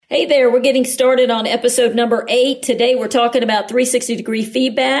Hey there, we're getting started on episode number 8. Today we're talking about 360-degree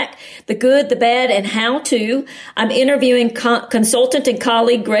feedback, the good, the bad, and how to. I'm interviewing consultant and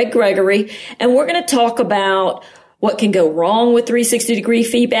colleague Gregory, and we're going to talk about what can go wrong with 360-degree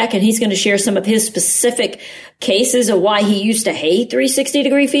feedback, and he's going to share some of his specific cases of why he used to hate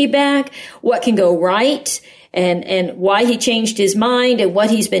 360-degree feedback, what can go right, and why he changed his mind and what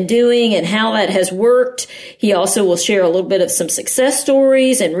he's been doing and how that has worked. He also will share a little bit of some success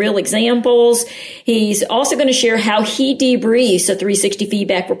stories and real examples. He's also going to share how he debriefs a 360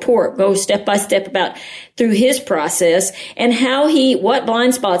 feedback report, go step by step about through his process and what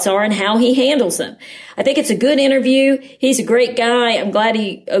blind spots are and how he handles them. I think it's a good interview. He's a great guy. I'm glad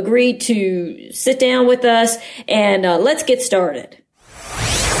he agreed to sit down with us, and let's get started.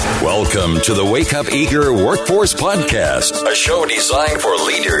 Welcome to the Wake Up Eager Workforce Podcast, a show designed for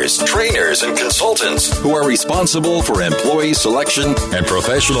leaders, trainers, and consultants who are responsible for employee selection and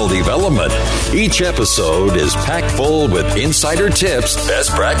professional development. Each episode is packed full with insider tips, best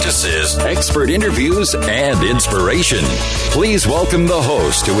practices, expert interviews, and inspiration. Please welcome the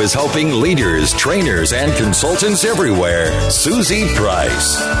host who is helping leaders, trainers, and consultants everywhere, Susie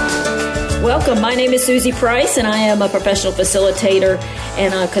Price. Welcome. My name is Susie Price, and I am a professional facilitator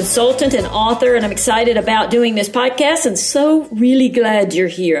and a consultant and author, and I'm excited about doing this podcast and so really glad you're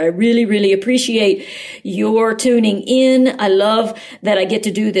here. I really, really appreciate your tuning in. I love that I get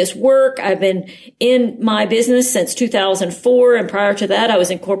to do this work. I've been in my business since 2004, and prior to that, I was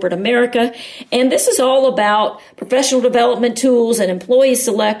in corporate America, and this is all about professional development tools and employee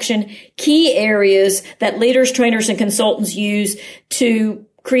selection, key areas that leaders, trainers, and consultants use to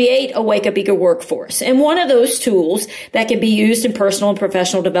create a Wake Up Eager workforce. And one of those tools that can be used in personal and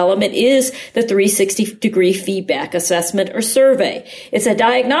professional development is the 360-degree feedback assessment or survey. It's a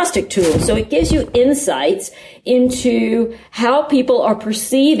diagnostic tool, so it gives you insights into how people are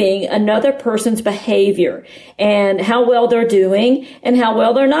perceiving another person's behavior and how well they're doing and how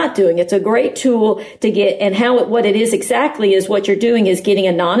well they're not doing. It's a great tool to get, and what it is exactly is what you're doing is getting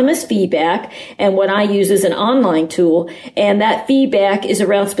anonymous feedback, and what I use is an online tool, and that feedback is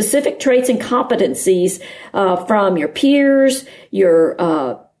around specific traits and competencies from your peers,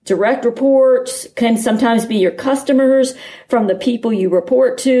 your direct reports, can sometimes be your customers, from the people you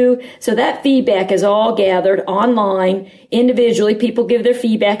report to. So that feedback is all gathered online individually. People give their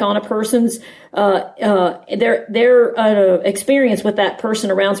feedback on a person's their experience with that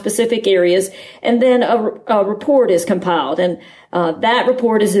person around specific areas, and then a report is compiled, and that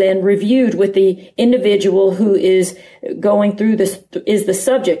report is then reviewed with the individual who is going through this, is the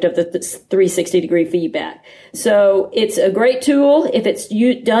subject of the 360-degree feedback. So it's a great tool if it's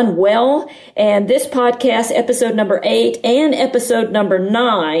done well. And this podcast, episode number 8 and episode number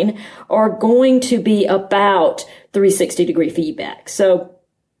 9, are going to be about 360-degree feedback. So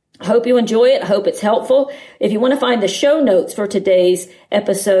I hope you enjoy it. I hope it's helpful. If you want to find the show notes for today's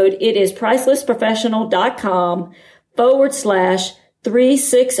episode, it is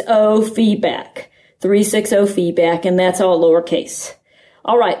pricelessprofessional.com/360 feedback. 360 feedback, and that's all lowercase.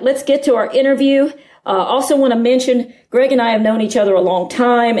 All right, let's get to our interview. Also want to mention, Greg and I have known each other a long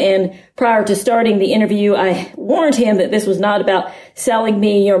time, and prior to starting the interview, I warned him that this was not about selling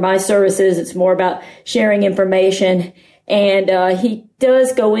me or my services. It's more about sharing information. And he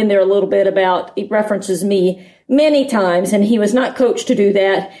does go in there a little bit about, he references me many times, and he was not coached to do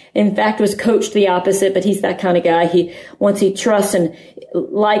that. In fact, was coached the opposite, but he's that kind of guy. Once he trusts and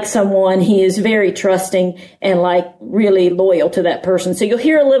likes someone, he is very trusting and really loyal to that person. So you'll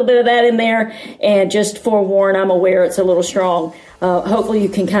hear a little bit of that in there, and just forewarn, I'm aware it's a little strong. Hopefully you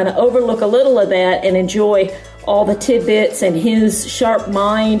can kind of overlook a little of that and enjoy all the tidbits and his sharp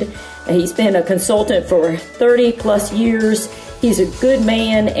mind. He's been a consultant for 30 plus years. He's a good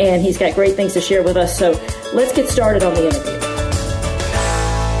man, and he's got great things to share with us. So let's get started on the interview.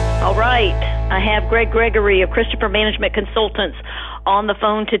 All right. I have Gregory of Christopher Management Consultants on the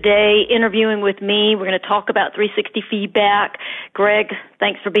phone today, interviewing with me. We're going to talk about 360 feedback. Greg,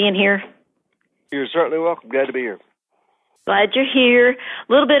 thanks for being here. You're certainly welcome. Glad to be here. Glad you're here. A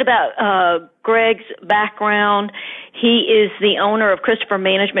little bit about Greg's background. He is the owner of Christopher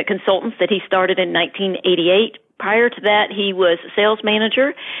Management Consultants that he started in 1988. Prior to that, he was a sales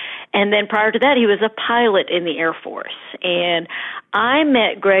manager, and then prior to that, he was a pilot in the Air Force. And I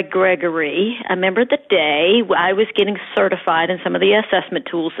met Gregory. I remember the day I was getting certified in some of the assessment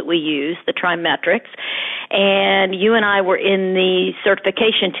tools that we use, the trimetrics, and you and I were in the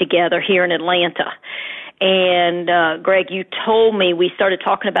certification together here in Atlanta. And Greg, you told me, we started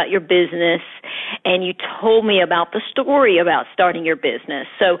talking about your business, and you told me about the story about starting your business.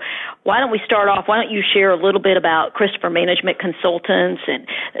 So why don't we start off, why don't you share a little bit about Christopher Management Consultants and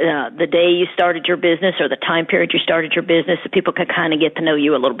the day you started your business or the time period you started your business so people can kind of get to know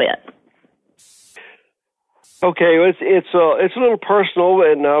you a little bit. Okay, well, it's a little personal,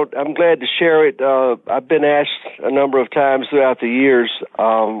 and I'm glad to share it. I've been asked a number of times throughout the years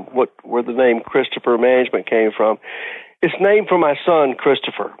where the name Christopher Management came from. It's named for my son,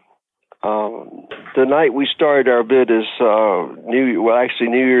 Christopher. The night we started our business, New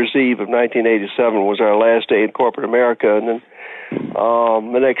Year's Eve of 1987 was our last day in corporate America, and then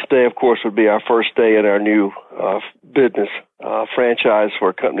the next day, of course, would be our first day in our new business franchise for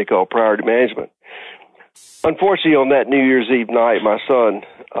a company called Priority Management. Unfortunately, on that New Year's Eve night, my son,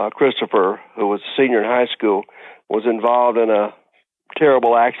 Christopher, who was a senior in high school, was involved in a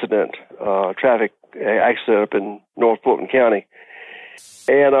terrible accident, traffic accident up in North Fulton County.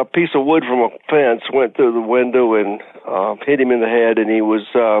 And a piece of wood from a fence went through the window and hit him in the head, and he was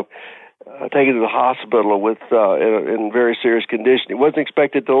taken to the hospital in very serious condition. He wasn't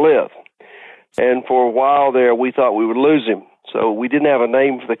expected to live. And for a while there, we thought we would lose him. So we didn't have a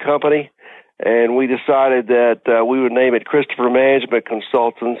name for the company. And we decided that we would name it Christopher Management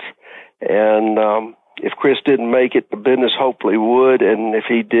Consultants. And if Chris didn't make it, the business hopefully would. And if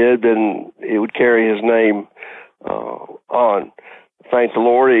he did, then it would carry his name on. Thank the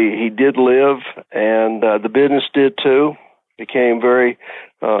Lord, he did live, and the business did too. Became very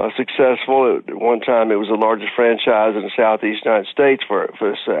successful. At one time, it was the largest franchise in the Southeast United States for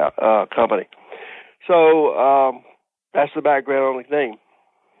this company. So that's the background on the name.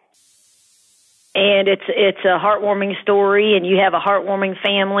 And it's a heartwarming story, and you have a heartwarming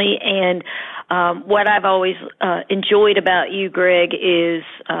family. And what I've always enjoyed about you, Greg, is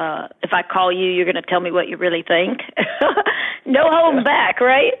if I call you, you're going to tell me what you really think. No holding back,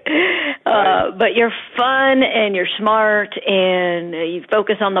 right? But you're fun, and you're smart, and you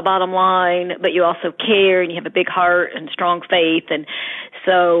focus on the bottom line, but you also care, and you have a big heart and strong faith. And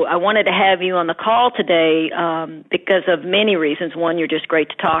so I wanted to have you on the call today because of many reasons. One, you're just great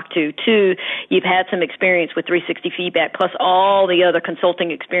to talk to. Two, you've had some experience with 360 Feedback, plus all the other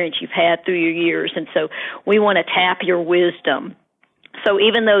consulting experience you've had through your years. And so we want to tap your wisdom. So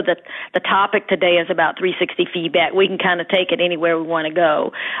even though the topic today is about 360 feedback, we can kind of take it anywhere we want to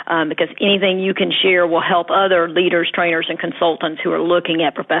go because anything you can share will help other leaders, trainers, and consultants who are looking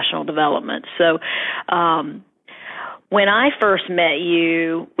at professional development. So when I first met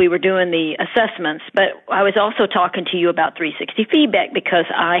you, we were doing the assessments, but I was also talking to you about 360 feedback because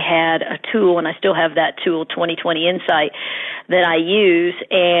I had a tool, and I still have that tool, 2020 Insight, that I use,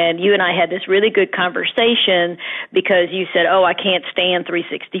 and you and I had this really good conversation because you said, I can't stand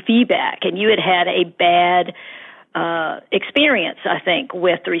 360 feedback, and you had a bad experience, I think,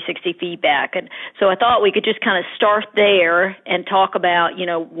 with 360 feedback. And so I thought we could just kind of start there and talk about,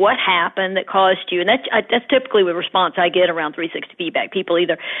 what happened that caused you. And that's typically the response I get around 360 feedback. People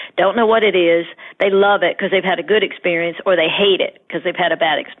either don't know what it is, they love it because they've had a good experience, or they hate it because they've had a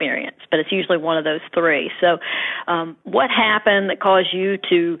bad experience. But it's usually one of those three. So what happened that caused you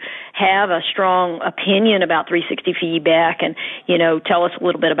to have a strong opinion about 360 feedback? And, tell us a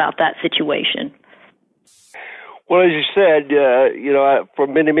little bit about that situation. Well, as you said, for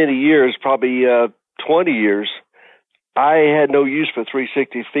many, many years, probably 20 years, I had no use for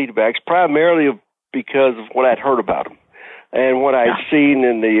 360 feedbacks, primarily because of what I'd heard about them and what I'd seen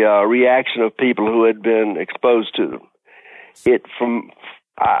in the reaction of people who had been exposed to them.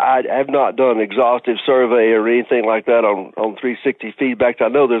 I have not done an exhaustive survey or anything like that on 360 feedbacks. I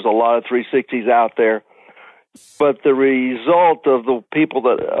know there's a lot of 360s out there, but the result of the people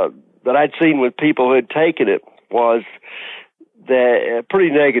that I'd seen with people who had taken it was that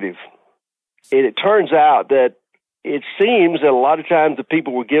pretty negative. And it turns out that it seems that a lot of times the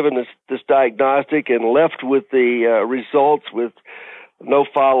people were given this diagnostic and left with the results with no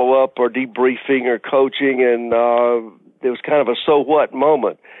follow-up or debriefing or coaching, and there was kind of a so what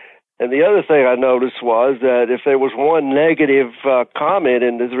moment. And the other thing I noticed was that if there was one negative comment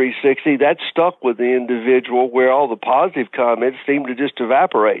in the 360, that stuck with the individual, where all the positive comments seemed to just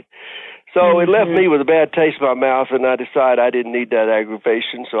evaporate. So it left me with a bad taste in my mouth, and I decided I didn't need that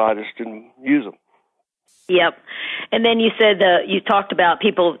aggravation, so I just didn't use them. Yep. And then you said you talked about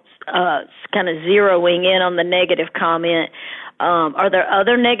people kind of zeroing in on the negative comment. Are there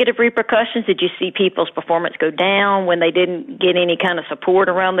other negative repercussions? Did you see people's performance go down when they didn't get any kind of support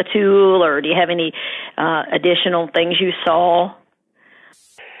around the tool, or do you have any additional things you saw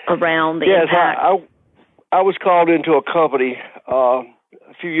around the impact? I was called into a company a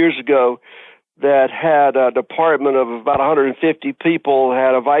few years ago that had a department of about 150 people,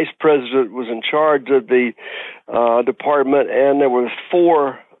 had a vice president was in charge of the department, and there were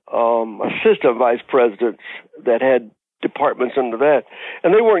 4 assistant vice presidents that had departments under that,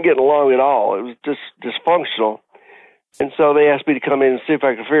 and they weren't getting along at all. It was just dysfunctional. And so they asked me to come in and see if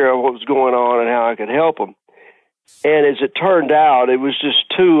I could figure out what was going on and how I could help them. And as it turned out, it was just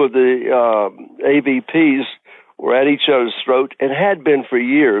 2 of the AVPs were at each other's throat and had been for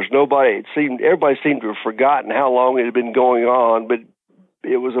years. Everybody seemed to have forgotten how long it had been going on, but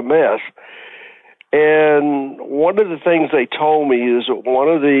it was a mess. And one of the things they told me is that one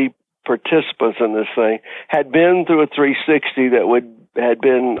of the participants in this thing had been through a 360 that had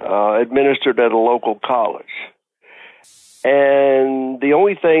been administered at a local college. And the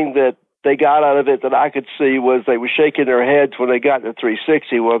only thing that they got out of it that I could see was they were shaking their heads when they got to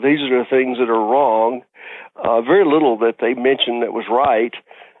 360. Well, these are the things that are wrong. Very little that they mentioned that was right,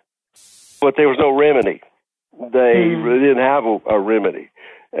 but there was no remedy. They really didn't have a remedy.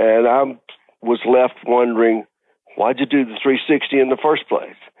 And I was left wondering, why'd you do the 360 in the first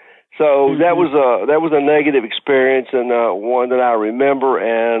place? So that was a negative experience, and one that I remember.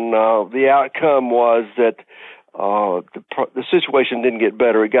 And the outcome was that the situation didn't get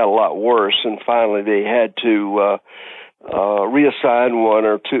better; it got a lot worse. And finally, they had to reassign one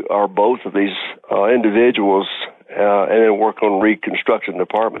or 2 or both of these individuals, and then work on reconstruction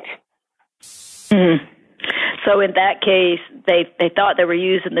departments. Mm-hmm. So in that case, they thought they were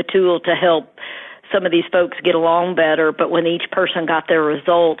using the tool to help some of these folks get along better, but when each person got their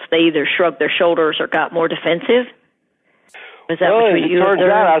results, they either shrugged their shoulders or got more defensive? Is that what you observed? It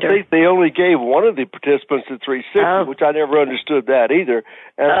turns out I think they only gave one of the participants the 360, which I never understood that either.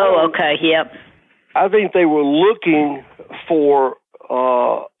 And okay, yep. I think they were looking for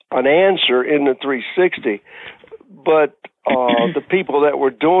an answer in the 360, but the people that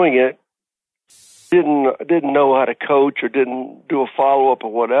were doing it didn't know how to coach or didn't do a follow-up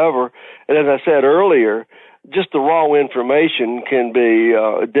or whatever. And as I said earlier, just the raw information can be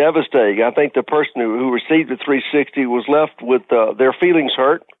devastating. I think the person who received the 360 was left with their feelings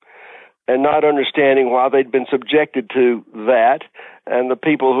hurt and not understanding why they'd been subjected to that. And the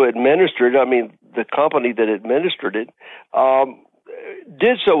people who administered, the company that administered it,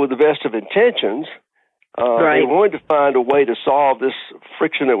 did so with the best of intentions. They wanted to find a way to solve this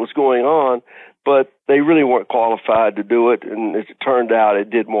friction that was going on, but they really weren't qualified to do it, and as it turned out,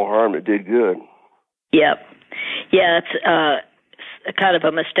 it did more harm than it did good. Yep. Yeah, it's kind of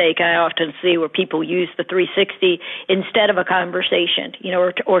a mistake I often see where people use the 360 instead of a conversation,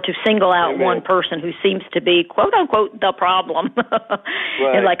 or to single out one person who seems to be, quote unquote, the problem.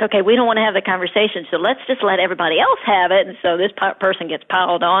 And like, okay, we don't want to have the conversation, so let's just let everybody else have it. And so this person gets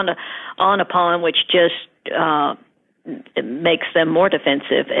piled on upon, which just it makes them more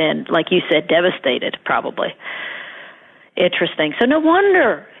defensive and, like you said, devastated, probably. Interesting. So no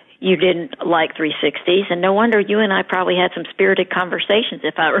wonder you didn't like 360s, and no wonder you and I probably had some spirited conversations,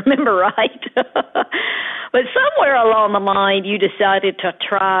 if I remember right. But somewhere along the line, you decided to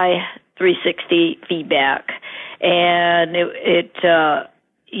try 360 feedback, and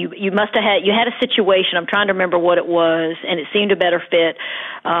you must have had a situation. I'm trying to remember what it was, and it seemed a better fit.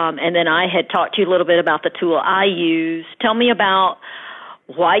 And then I had talked to you a little bit about the tool I use. Tell me about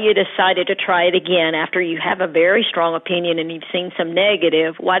why you decided to try it again after you have a very strong opinion and you've seen some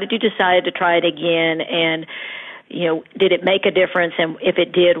negative. Why did you decide to try it again? And, did it make a difference? And if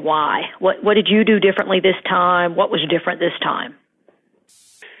it did, why? What did you do differently this time? What was different this time?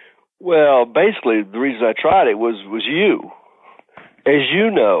 Well, basically, the reason I tried it was you. As you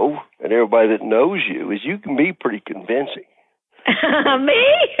know, and everybody that knows you, is you can be pretty convincing. Me?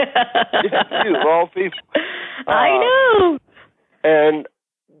 You, of all people. I know. And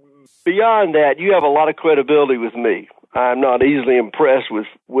beyond that, you have a lot of credibility with me. I'm not easily impressed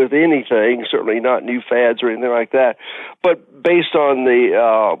with anything, certainly not new fads or anything like that. But based on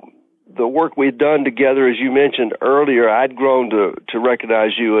the work we'd done together, as you mentioned earlier, I'd grown to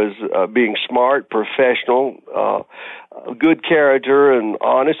recognize you as being smart, professional, good character, and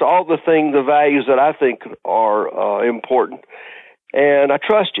honest, all the values that I think are important. And I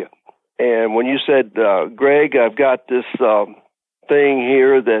trust you. And when you said, Greg, I've got this thing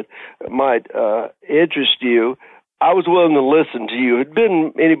here that might interest you, I was willing to listen to you. If it had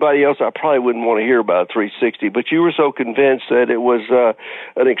been anybody else, I probably wouldn't want to hear about 360, but you were so convinced that it was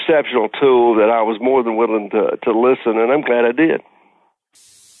an exceptional tool that I was more than willing to listen, and I'm glad I did.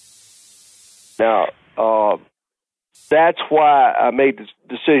 Now, that's why I made the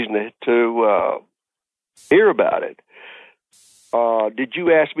decision to hear about it. Did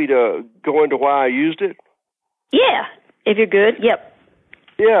you ask me to go into why I used it? Yeah, if you're good. Yep.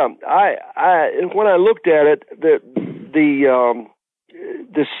 Yeah, when I looked at it, this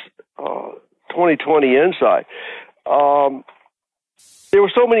 2020 Insight, there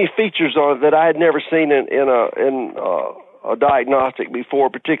were so many features on it that I had never seen in a diagnostic before,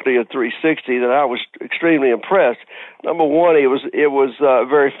 particularly a 360, that I was extremely impressed. Number one, it was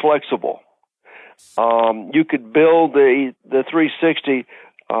very flexible. You could build the 360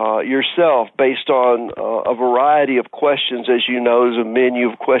 yourself based on a variety of questions. As you know, there's a menu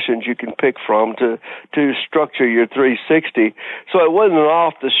of questions you can pick from to structure your 360. So it wasn't an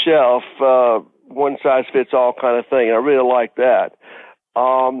off-the-shelf, one-size-fits-all kind of thing. I really like that.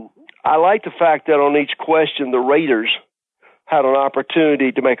 I like the fact that on each question, the raters had an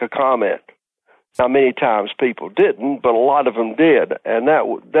opportunity to make a comment. Now, many times people didn't, but a lot of them did, and that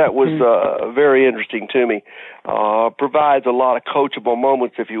was very interesting to me. Provides a lot of coachable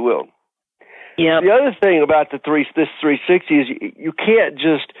moments, if you will. Yeah. The other thing about this 360 is you can't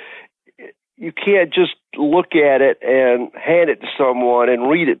just look at it and hand it to someone and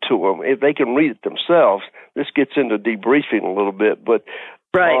read it to them. If they can read it themselves, this gets into debriefing a little bit, but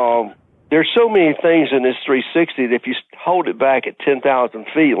right. There's so many things in this 360 that if you hold it back at 10,000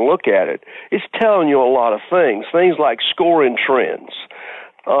 feet and look at it, it's telling you a lot of things. Things like scoring trends.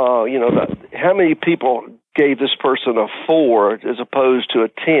 How many people gave this person a 4 as opposed to a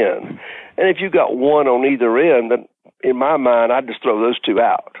 10? And if you got 1 on either end, then in my mind, I'd just throw those two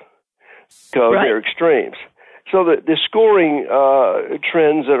out because they're extremes. So the scoring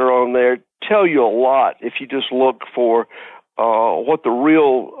trends that are on there tell you a lot if you just look for what the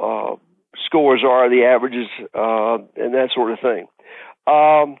real scores are, the averages, and that sort of thing.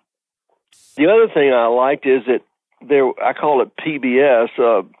 The other thing I liked is that I call it PBS,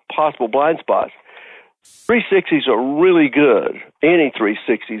 possible blind spots. 360s are really good. Any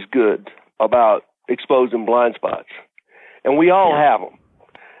 360 is good about exposing blind spots. And we all have them.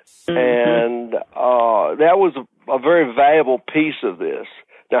 Mm-hmm. And that was a very valuable piece of this.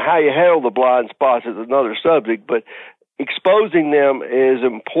 Now, how you handle the blind spots is another subject, but exposing them is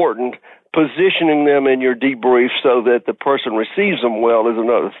important. Positioning them in your debrief so that the person receives them well is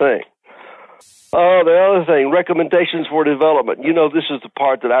another thing. The other thing, recommendations for development. This is the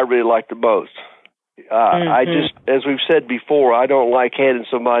part that I really like the most. I just, as we've said before, I don't like handing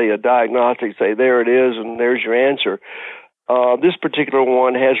somebody a diagnostic, say, there it is, and there's your answer. This particular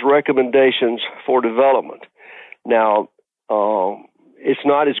one has recommendations for development. Now, it's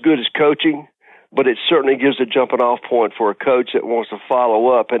not as good as coaching, but it certainly gives a jumping-off point for a coach that wants to follow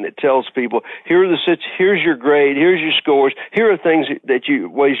up, and it tells people, here's your grade, here's your scores, here are things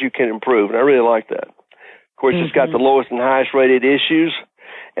ways you can improve, and I really like that. Of course, It's got the lowest and highest rated issues,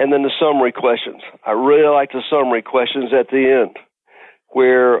 and then the summary questions. I really like the summary questions at the end,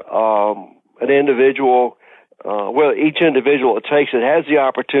 where an individual, each individual it takes it has the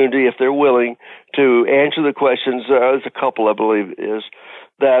opportunity, if they're willing, to answer the questions. There's a couple, I believe, is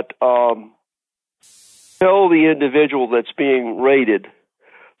that tell the individual that's being rated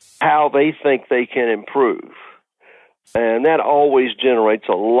how they think they can improve. And that always generates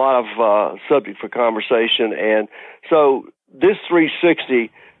a lot of subject for conversation. And so this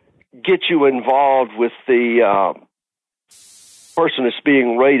 360 gets you involved with the person that's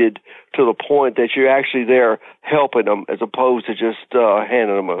being rated to the point that you're actually there helping them as opposed to just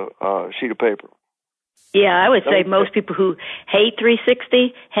handing them a sheet of paper. Yeah, I would say most people who hate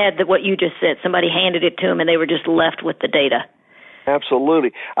 360 had what you just said. Somebody handed it to them, and they were just left with the data.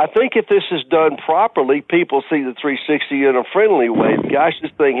 Absolutely. I think if this is done properly, people see the 360 in a friendly way. Gosh,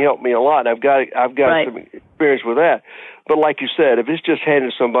 this thing helped me a lot. I've got some experience with that. But like you said, if it's just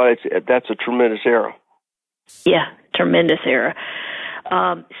handed to somebody, that's a tremendous error. Yeah, tremendous error.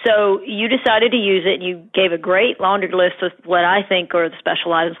 So you decided to use it. You gave a great laundry list of what I think are the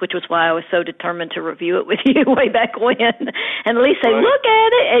special items, which was why I was so determined to review it with you way back when, and at least say, look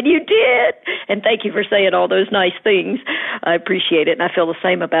at it, and you did. And thank you for saying all those nice things. I appreciate it, and I feel the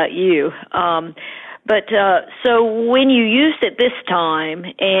same about you. But so when you used it this time,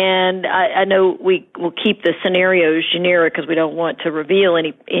 and I know we will keep the scenarios generic because we don't want to reveal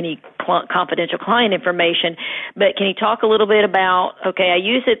any confidential client information, but can you talk a little bit about, okay, I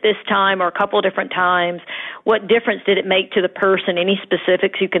used it this time or a couple of different times. What difference did it make to the person? Any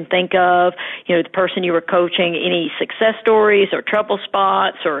specifics you can think of, the person you were coaching, any success stories or trouble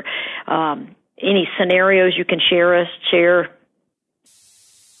spots or any scenarios you can share?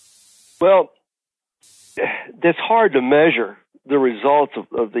 Well, it's hard to measure the results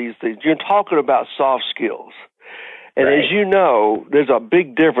of these things. You're talking about soft skills. And as you know, there's a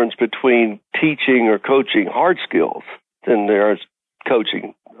big difference between teaching or coaching hard skills than there is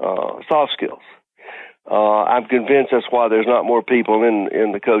coaching soft skills. I'm convinced that's why there's not more people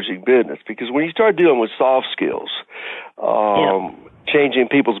in the coaching business, because when you start dealing with soft skills, changing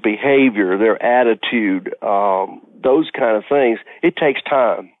people's behavior, their attitude, those kind of things, it takes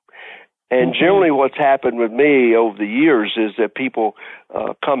time. And generally what's happened with me over the years is that people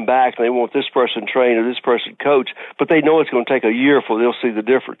come back and they want this person trained or this person coached, but they know it's going to take a year before they'll see the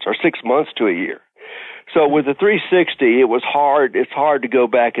difference, or 6 months to a year. So with the 360, it was hard. It's hard to go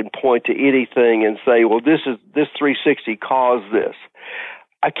back and point to anything and say, well, this 360 caused this.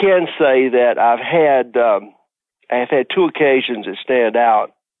 I can say that I've had 2 occasions that stand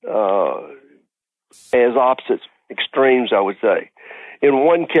out as opposite extremes, I would say. In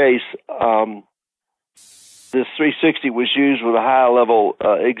one case, this 360 was used with a high-level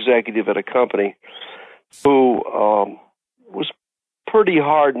executive at a company who was pretty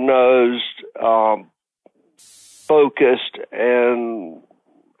hard-nosed, focused, and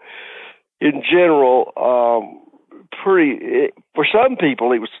in general, for some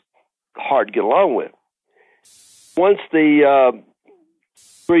people, he was hard to get along with. Once the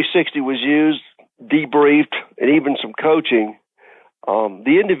 360 was used, debriefed, and even some coaching,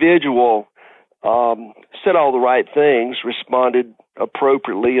 the individual said all the right things, responded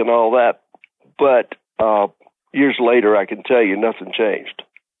appropriately and all that, but years later, I can tell you, nothing changed.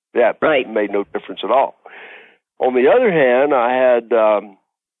 That made no difference at all. On the other hand, I had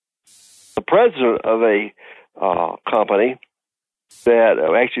the president of a company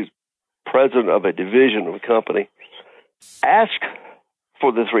actually president of a division of a company, asked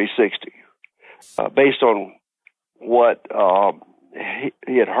for the 360 based on what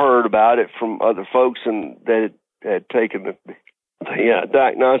he had heard about it from other folks and that had taken the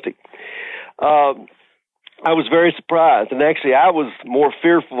diagnostic. I was very surprised, and actually I was more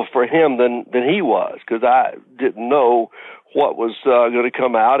fearful for him than he was, because I didn't know what was going to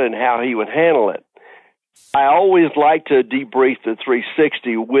come out and how he would handle it. I always like to debrief the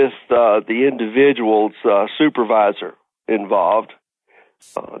 360 with the individual's supervisor involved.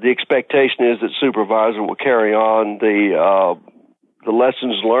 The expectation is that supervisor will carry on the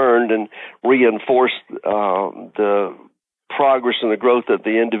lessons learned and reinforce the progress and the growth of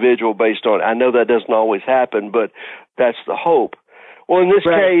the individual based on. I know that doesn't always happen, but that's the hope. Well, in this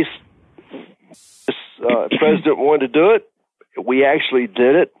case, this president wanted to do it. We actually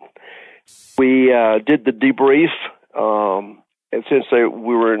did it. We did the debrief, and since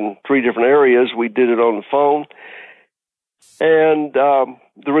we were in 3 different areas, we did it on the phone. And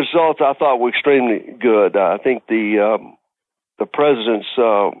the results I thought were extremely good. I think the president's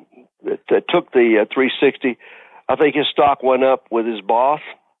that took the 360, I think his stock went up with his boss.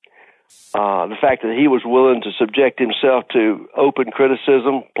 The fact that he was willing to subject himself to open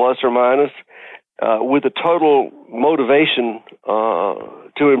criticism, plus or minus, with a total motivation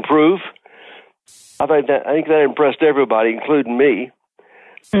to improve. I think that impressed everybody, including me.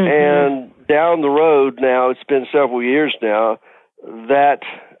 Mm-hmm. And down the road now, it's been several years now, that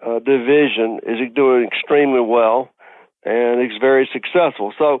division is doing extremely well, and it's very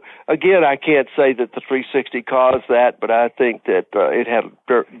successful. So, again, I can't say that the 360 caused that, but I think that it had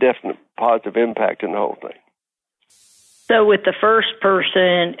a definite positive impact in the whole thing. So with the first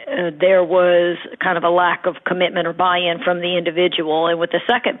person, there was kind of a lack of commitment or buy-in from the individual. And with the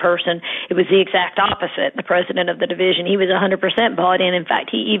second person, it was the exact opposite. The president of the division, he was 100% bought in. In fact,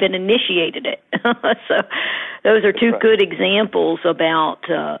 he even initiated it. So those are 2 good examples about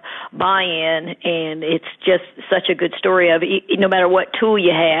buy-in, and it's just such a good story of no matter what tool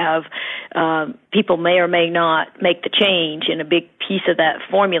you have, people may or may not make the change. And a big piece of that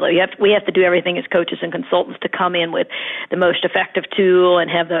formula, we have to do everything as coaches and consultants to come in with the most effective tool and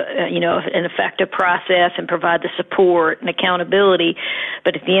have an effective process and provide the support and accountability.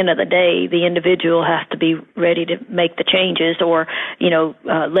 But at the end of the day, the individual has to be ready to make the changes or,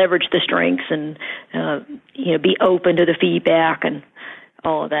 leverage the strengths and, be open to the feedback and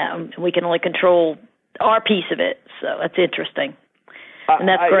all of that. And we can only control our piece of it. So that's interesting. And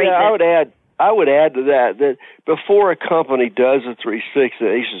that's great. I would add to that before a company does a 360,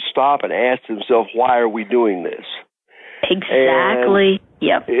 they should stop and ask themselves, why are we doing this? Exactly. And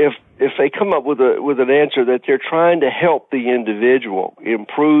yep. If they come up with an answer that they're trying to help the individual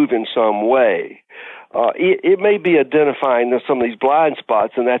improve in some way, it may be identifying some of these blind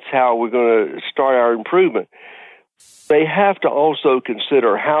spots, and that's how we're going to start our improvement. They have to also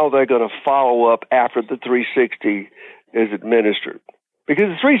consider how they're going to follow up after the 360 is administered, because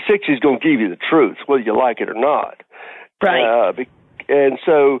the 360 is going to give you the truth, whether you like it or not. Right. And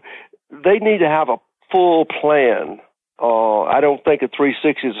so they need to have a full plan I don't think a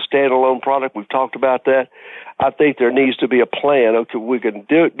 360 is a standalone product. We've talked about that. I think there needs to be a plan. Okay, we can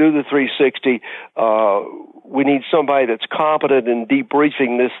do the 360. We need somebody that's competent in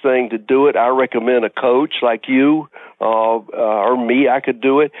debriefing this thing to do it. I recommend a coach like you or me. I could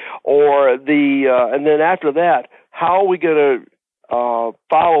do it. And then after that, how are we going to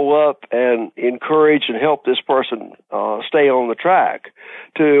follow up and encourage and help this person stay on the track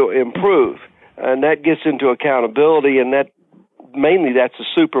to improve? And that gets into accountability, and mainly that's the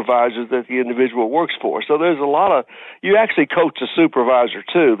supervisor that the individual works for. So there's a lot of, you actually coach a supervisor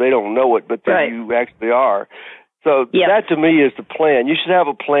too. They don't know it, but right. You actually are. So That to me is the plan. You should have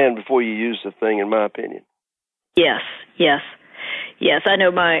a plan before you use the thing, in my opinion. Yes. I know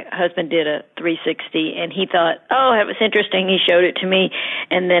my husband did a 360, and he thought, it was interesting. He showed it to me,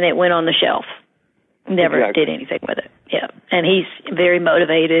 and then it went on the shelf. Never did anything with it. Yeah, and he's very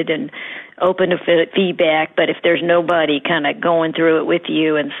motivated and open to feedback, but if there's nobody kind of going through it with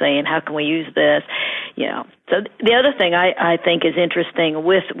you and saying, how can we use this? So the other thing I think is interesting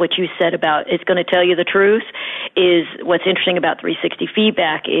with what you said about it's going to tell you the truth is what's interesting about 360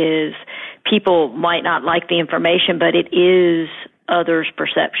 feedback is people might not like the information, but it is others'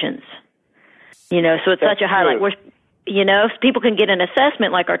 perceptions. So it's such a highlight. People can get an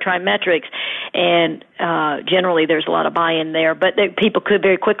assessment like our TriMetrics, and generally there's a lot of buy-in there, but people could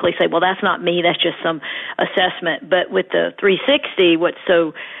very quickly say, well, that's not me, that's just some assessment. But with the 360, what's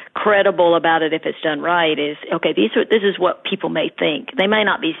so credible about it if it's done right is, okay, this is what people may think. They may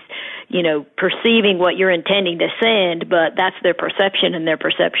not be, perceiving what you're intending to send, but that's their perception, and their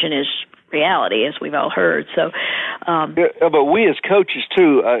perception is reality, as we've all heard. So, but we as coaches,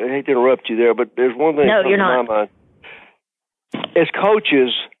 too, I hate to interrupt you there, but there's one thing that comes to my mind. As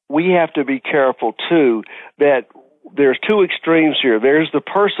coaches, we have to be careful, too, that there's two extremes here. There's the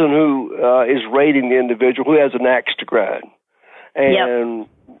person who is rating the individual who has an axe to grind, and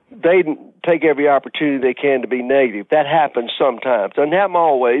they take every opportunity they can to be negative. That happens sometimes. Doesn't happen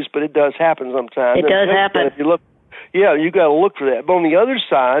always, but it does happen sometimes. It does happen. If you look, you got to look for that. But on the other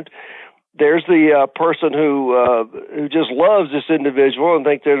side, there's the person who just loves this individual and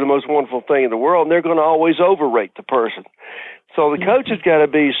think they're the most wonderful thing in the world, and they're going to always overrate the person. So the coach has got to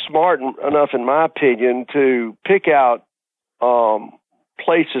be smart enough, in my opinion, to pick out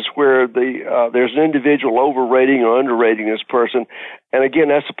places where there's an individual overrating or underrating this person. And again,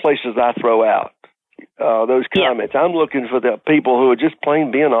 that's the places I throw out those comments. I'm looking for the people who are just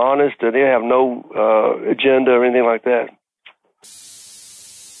plain being honest and they have no agenda or anything like that.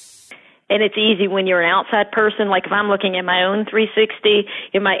 And it's easy when you're an outside person. Like if I'm looking at my own 360,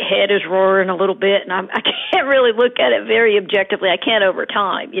 my head is roaring a little bit, and I can't really look at it very objectively. I can't over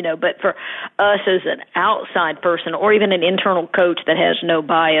time, But for us as an outside person, or even an internal coach that has no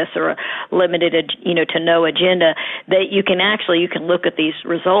bias or a limited, to no agenda, that you can look at these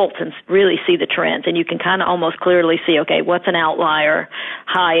results and really see the trends, and you can kind of almost clearly see, okay, what's an outlier,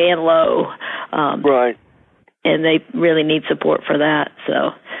 high and low, right? And they really need support for that.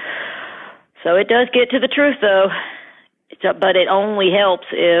 So it does get to the truth, though, but it only helps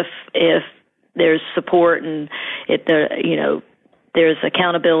if there's support and there's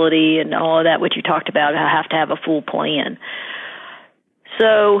accountability and all of that, what you talked about. I have to have a full plan.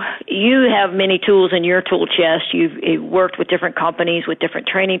 So you have many tools in your tool chest. You've worked with different companies with different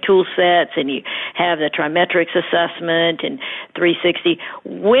training tool sets, and you have the TriMetrics assessment and 360.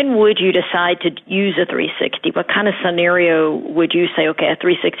 When would you decide to use a 360? What kind of scenario would you say, okay, a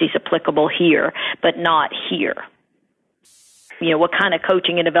 360 is applicable here, but not here? What kind of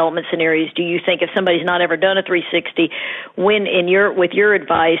coaching and development scenarios do you think, if somebody's not ever done a 360, when with your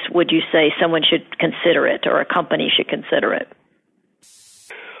advice would you say someone should consider it or a company should consider it?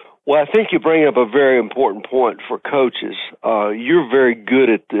 Well, I think you bring up a very important point for coaches. You're very good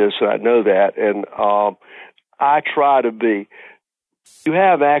at this, I know that, and I try to be. You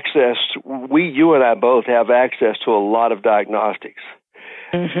have access, you and I both have access to a lot of diagnostics.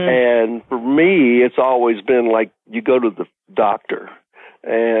 Mm-hmm. And for me, it's always been like you go to the doctor,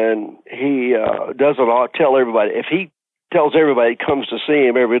 and he doesn't tell everybody. If he tells everybody comes to see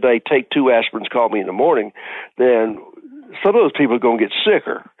him every day, take 2 aspirins, call me in the morning, then some of those people are going to get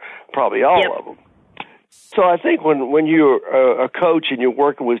sicker, probably all of them. So I think when you're a coach and you're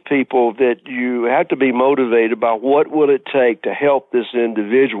working with people, that you have to be motivated by what will it take to help this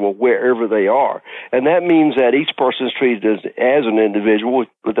individual wherever they are. And that means that each person is treated as an individual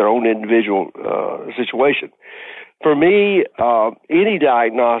with their own individual situation. For me, any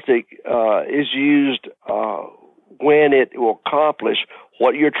diagnostic is used when it will accomplish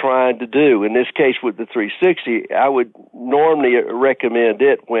what you're trying to do. In this case, with the 360, I would normally recommend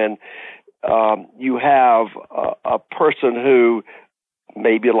it when you have a person who,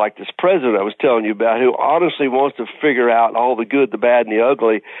 maybe like this president I was telling you about, who honestly wants to figure out all the good, the bad, and the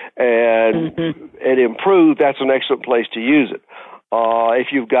ugly, and improve, that's an excellent place to use it. If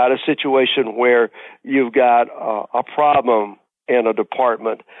you've got a situation where you've got a problem in a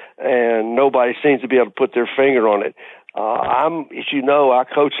department and nobody seems to be able to put their finger on it, as you know, I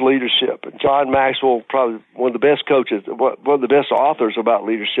coach leadership. John Maxwell, probably one of the best coaches, one of the best authors about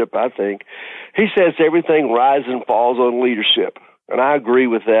leadership, I think. He says everything rises and falls on leadership. And I agree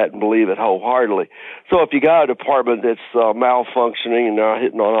with that and believe it wholeheartedly. So if you got a department that's malfunctioning and not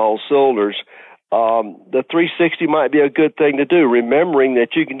hitting on all cylinders, the 360 might be a good thing to do, remembering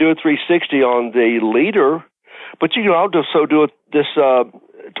that you can do a 360 on the leader, but you can also do this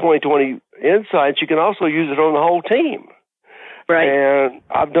 2020 Insights. You can also use it on the whole team. Right. And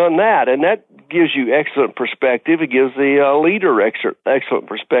I've done that, and that gives you excellent perspective. It gives the leader excellent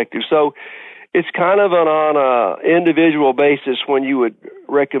perspective. So it's kind of on an individual basis when you would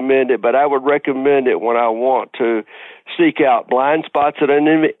recommend it, but I would recommend it when I want to seek out blind spots that an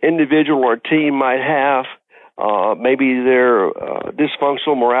individual or team might have. Maybe their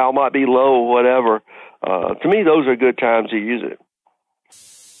dysfunctional morale might be low or whatever. To me, those are good times to use it.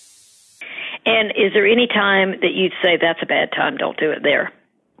 And is there any time that you'd say that's a bad time, don't do it there?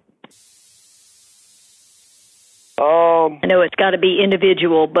 I know it's got to be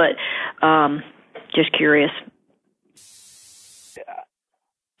individual, but just curious.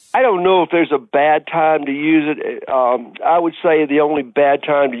 I don't know if there's a bad time to use it. I would say the only bad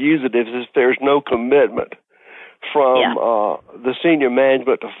time to use it is if there's no commitment from the senior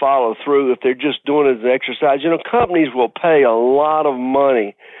management to follow through, if they're just doing it as an exercise. You know, companies will pay a lot of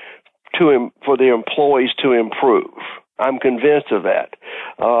money for the employees to improve. I'm convinced of that.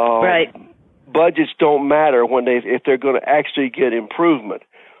 Right. Budgets don't matter if they're going to actually get improvement.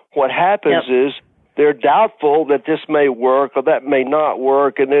 What happens is they're doubtful that this may work or that may not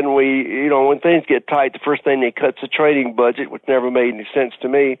work, and then when things get tight, the first thing they cut's the training budget, which never made any sense to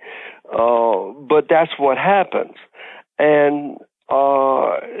me. But that's what happens, and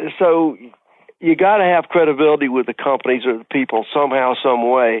so you got to have credibility with the companies or the people somehow,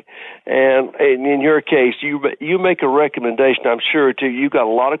 some way. And in your case, you make a recommendation, I'm sure, you've got a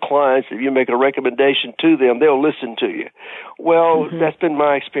lot of clients. If you make a recommendation to them, they'll listen to you. Well, that's been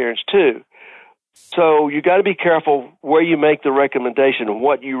my experience too. So you got to be careful where you make the recommendation and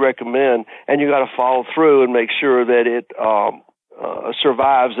what you recommend, and you got to follow through and make sure that it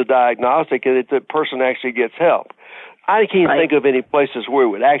survives the diagnostic and that the person actually gets help. I can't think of any places where it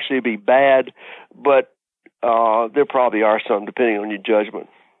would actually be bad, but there probably are some, depending on your judgment.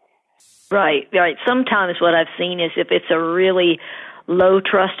 Right. Sometimes what I've seen is if it's a really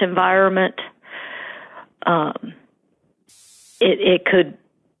low-trust environment, it could,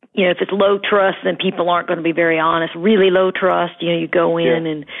 if it's low trust, then people aren't going to be very honest. Really low trust, you go in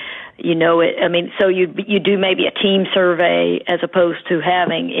and it. I mean, so you do maybe a team survey as opposed to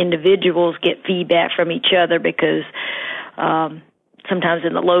having individuals get feedback from each other, because sometimes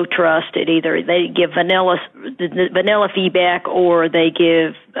in the low trust, it either they give vanilla feedback or they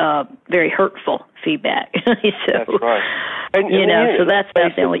give very hurtful feedback. So, that's right. So that's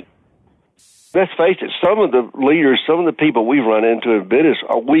definitely. Let's face it, some of the leaders, some of the people we've run into in business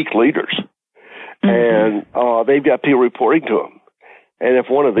are weak leaders, and they've got people reporting to them. And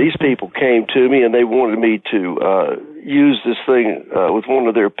if one of these people came to me and they wanted me to use this thing with one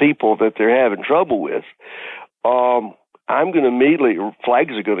of their people that they're having trouble with, I'm going to immediately,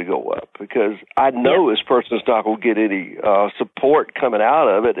 flags are going to go up, because I know this person's not going to get any support coming out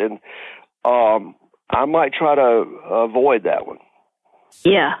of it, and I might try to avoid that one.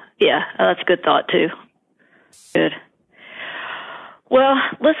 Yeah, that's a good thought too. Good. Well,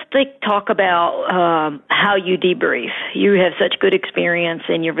 let's talk about how you debrief. You have such good experience,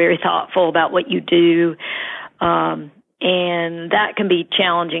 and you're very thoughtful about what you do, and that can be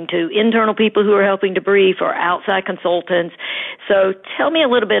challenging to internal people who are helping to brief or outside consultants. So tell me a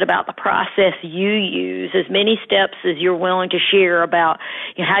little bit about the process you use, as many steps as you're willing to share about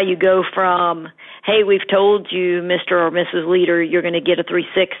how you go from, hey, we've told you, Mr. or Mrs. Leader, you're going to get a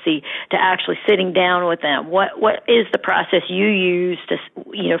 360, to actually sitting down with them. What is the process you use to,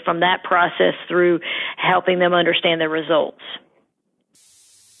 from that process through helping them understand their results?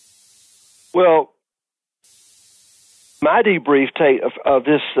 Well, my debrief of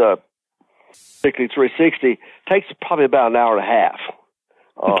this particularly 360 takes probably about an hour and a half.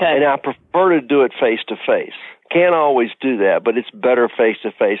 And I prefer to do it face-to-face. Can't always do that, but it's better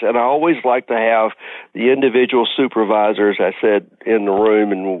face-to-face. And I always like to have the individual supervisors, I said, in the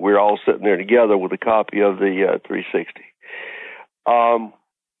room, and we're all sitting there together with a copy of the 360.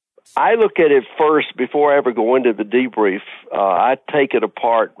 I look at it first before I ever go into the debrief. I take it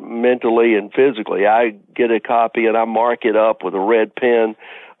apart mentally and physically. I get a copy and I mark it up with a red pen,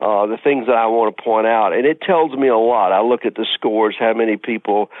 the things that I want to point out. And it tells me a lot. I look at the scores, how many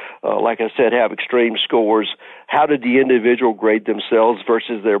people, like I said, have extreme scores. How did the individual grade themselves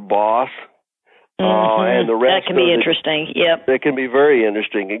versus their boss? And the rest that can be interesting. Yep. That can be very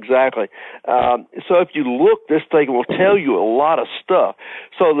interesting, exactly. So if you look, this thing will tell you a lot of stuff.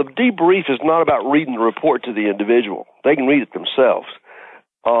 So the debrief is not about reading the report to the individual. They can read it themselves.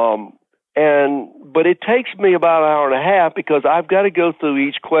 But it takes me about an hour and a half because I've got to go through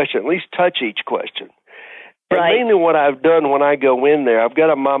each question, at least touch each question. And mainly what I've done when I go in there, I've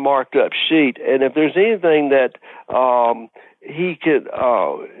got my marked up sheet, and if there's anything that he could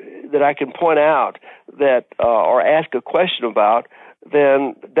that I can point out that or ask a question about,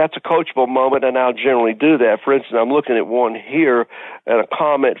 then that's a coachable moment, and I'll generally do that. For instance, I'm looking at one here, and a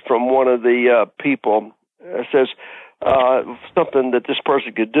comment from one of the people says something that this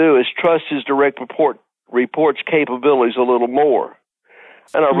person could do is trust his direct report's capabilities a little more.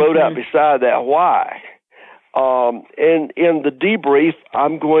 And I wrote out beside that why. And in the debrief,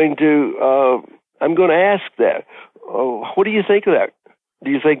 I'm going to ask that. What do you think of that? Do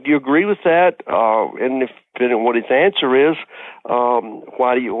you agree with that? And if depending on what his answer is,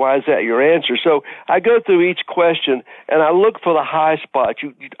 why is that your answer? So I go through each question and I look for the high spots.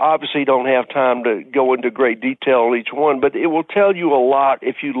 You obviously don't have time to go into great detail on each one, but it will tell you a lot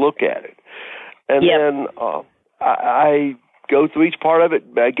if you look at it. And then I go through each part of it.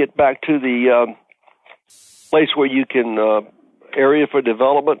 I get back to the place where you can area for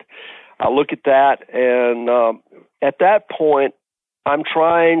development. I look at that, and at that point, I'm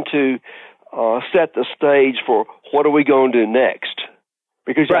trying to set the stage for what are we going to do next,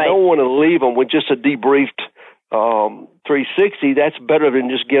 because I don't want to leave them with just a debriefed 360. That's better than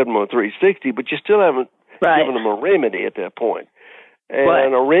just giving them a 360, but you still haven't given them a remedy at that point.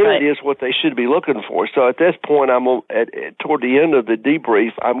 And a remedy is what they should be looking for. So at this point, I'm toward the end of the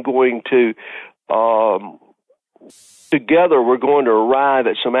debrief, I'm going to together we're going to arrive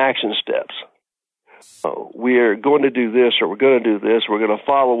at some action steps. We're going to do this, or we're going to do this. We're going to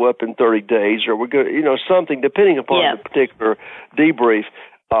follow up in 30 days, or we're going to, something depending upon the particular debrief.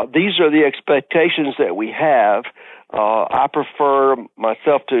 These are the expectations that we have. I prefer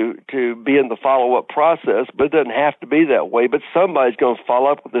myself to be in the follow-up process, but it doesn't have to be that way. But somebody's going to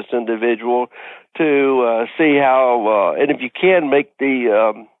follow up with this individual to see how, and if you can make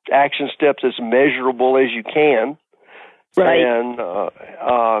the action steps as measurable as you can, and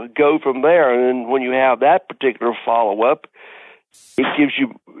go from there. And then when you have that particular follow-up, it gives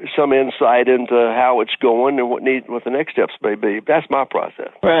you some insight into how it's going and what the next steps may be. That's my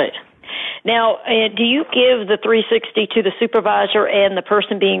process. Right. Now, do you give the 360 to the supervisor and the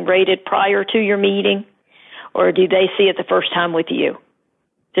person being rated prior to your meeting, or do they see it the first time with you?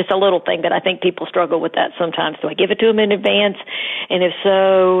 Just a little thing that I think people struggle with that sometimes. Do I give it to them in advance? And if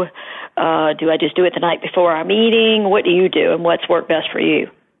so, do I just do it the night before our meeting? What do you do, and what's worked best for you?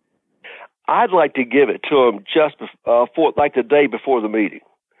 I'd like to give it to them just for like the day before the meeting.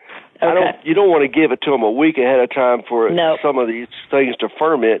 Okay. You don't want to give it to them a week ahead of time for some of these things to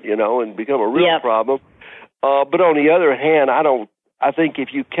ferment, and become a real problem. But on the other hand, I think if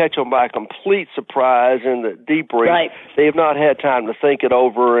you catch them by complete surprise in the debrief, they have not had time to think it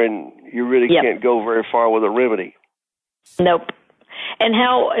over, and you really can't go very far with a remedy. Nope. And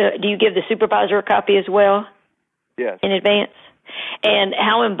how do you give the supervisor a copy as well? Yes. In advance? And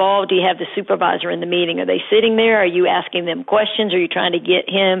how involved do you have the supervisor in the meeting? Are they sitting there? Are you asking them questions? Are you trying to get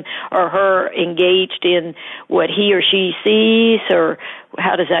him or her engaged in what he or she sees? Or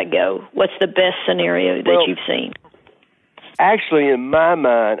how does that go? What's the best scenario that you've seen? Actually, in my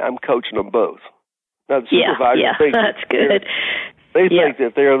mind, I'm coaching them both. Now, the supervisor thinks that's good. They think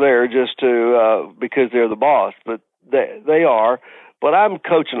that they're there just to because they're the boss, but they are. But I'm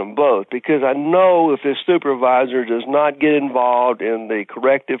coaching them both because I know if this supervisor does not get involved in the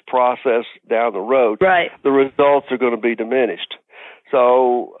corrective process down the road, the results are going to be diminished.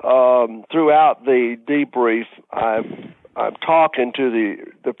 So throughout the debrief, I'm talking to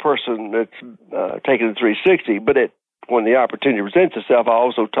the person that's taking the 360, but when the opportunity presents itself, I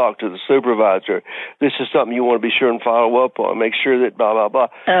also talk to the supervisor. This is something you want to be sure and follow up on. Make sure that blah, blah, blah.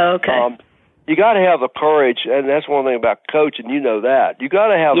 Oh, okay. You got to have the courage, and that's one thing about coaching. You know that. You got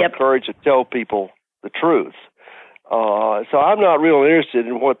to have the courage to tell people the truth. So I'm not real interested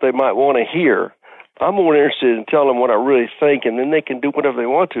in what they might want to hear. I'm more interested in telling them what I really think, and then they can do whatever they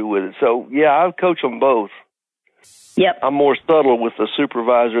want to with it. So, I coach them both. Yep. I'm more subtle with the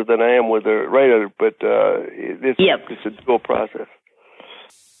supervisor than I am with the rater, but it's a dual process.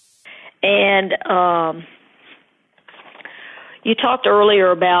 And you talked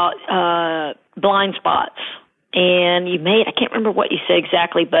earlier about blind spots, and I can't remember what you said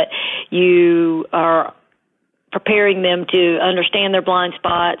exactly, but you are preparing them to understand their blind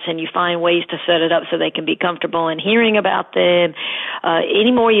spots, and you find ways to set it up so they can be comfortable in hearing about them.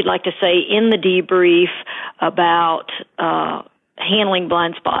 Any more you'd like to say in the debrief about handling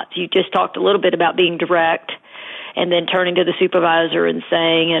blind spots? You just talked a little bit about being direct and then turning to the supervisor and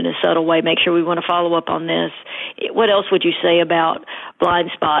saying in a subtle way, make sure we want to follow up on this. What else would you say about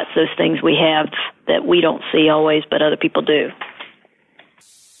blind spots, those things we have that we don't see always but other people do?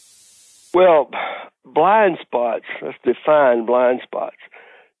 Well, blind spots, let's define blind spots.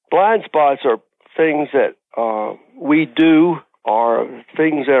 Blind spots are things that we do, or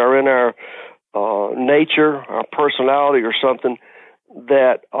things that are in our nature, our personality or something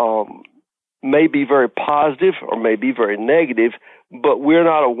that may be very positive or may be very negative, but we're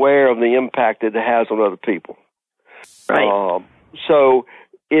not aware of the impact that it has on other people. Right. So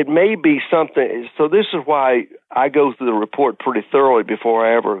it may be something. So this is why I go through the report pretty thoroughly before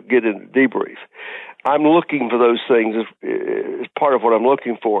I ever get into debrief. I'm looking for those things as part of what I'm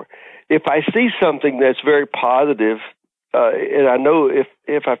looking for. If I see something that's very positive, and I know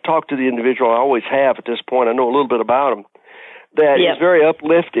if I've talked to the individual, I always have at this point, I know a little bit about them, that is very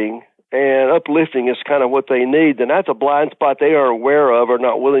uplifting, and uplifting is kind of what they need, then that's a blind spot they are aware of or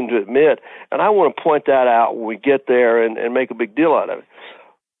not willing to admit. And I want to point that out when we get there and make a big deal out of it.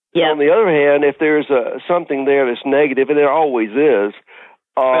 Yeah. On the other hand, if there's something there that's negative, and there always is,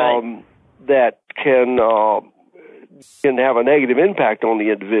 that can have a negative impact on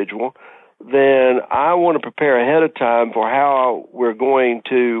the individual, then I want to prepare ahead of time for how we're going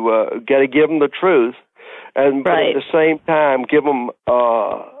to give them the truth, and but at the same time give them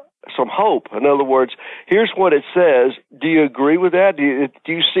some hope. In other words, here's what it says. Do you agree with that?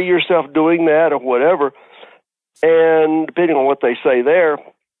 Do you see yourself doing that or whatever? And depending on what they say there,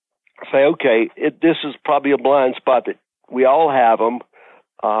 say, okay, this is probably a blind spot that we all have them,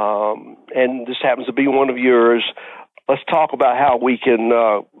 and this happens to be one of yours. Let's talk about how we can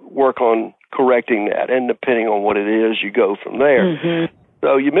work on correcting that, and depending on what it is, you go from there. Mm-hmm.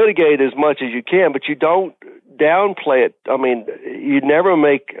 So you mitigate as much as you can, but you don't downplay it. I mean, you never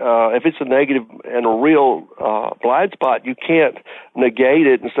make, if it's a negative and a real blind spot, you can't negate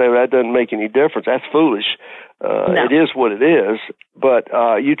it and say, well, that doesn't make any difference. That's foolish. No. It is what it is. But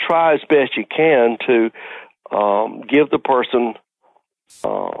you try as best you can to give the person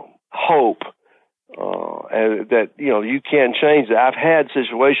hope that, you can change that. I've had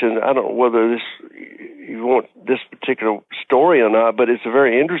situations, I don't know whether you want this particular story or not, but it's a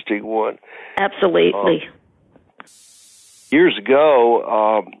very interesting one. Absolutely. Years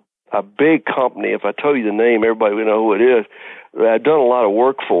ago, a big company, if I tell you the name, everybody would know who it is, that I'd done a lot of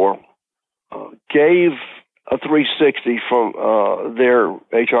work for, gave a 360 from their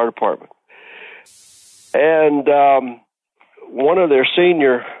HR department. And one of their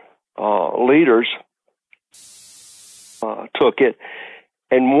senior leaders took it,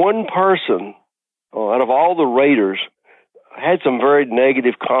 and one person out of all the raters had some very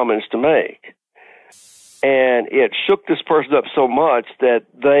negative comments to make. And it shook this person up so much that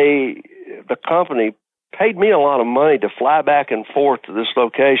the company paid me a lot of money to fly back and forth to this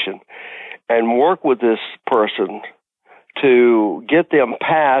location and work with this person to get them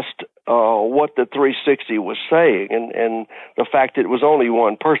past what the 360 was saying, and the fact that it was only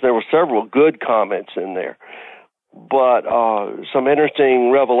one person. There were several good comments in there, but some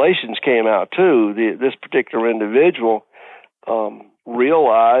interesting revelations came out too. This particular individual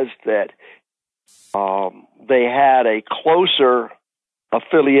realized that they had a closer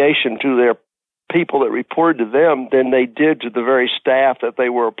affiliation to their people that reported to them than they did to the very staff that they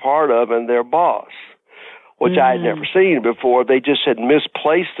were a part of and their boss, which I had never seen before. They just had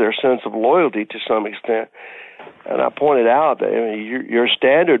misplaced their sense of loyalty to some extent. And I pointed out that you're a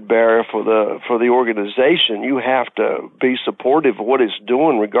standard bearer for the organization. You have to be supportive of what it's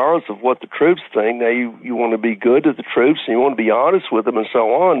doing, regardless of what the troops think. Now, you want to be good to the troops and you want to be honest with them and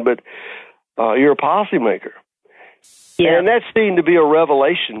so on, but you're a policymaker. Yeah. And that seemed to be a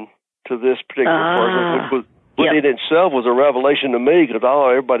revelation to this particular person, which in itself was a revelation to me because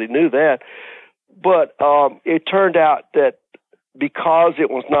everybody knew that. But it turned out that because it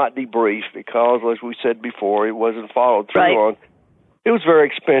was not debriefed, because, as we said before, it wasn't followed through on, it was a very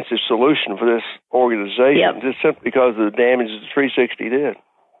expensive solution for this organization, just simply because of the damage that the 360 did.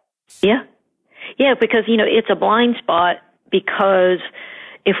 Yeah. Yeah, because, it's a blind spot because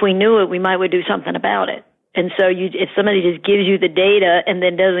if we knew it, we might would do something about it. And so if somebody just gives you the data and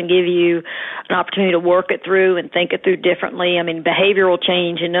then doesn't give you an opportunity to work it through and think it through differently, I mean, behavioral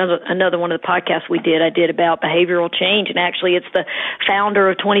change, another one of the podcasts I did about behavioral change, and actually it's the founder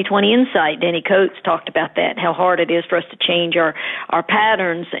of 2020 Insight, Denny Coates, talked about that, how hard it is for us to change our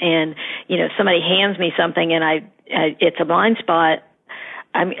patterns. And, somebody hands me something and it's a blind spot.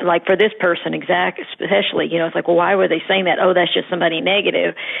 I mean, like for this person, especially, it's like, well, why were they saying that? Oh, that's just somebody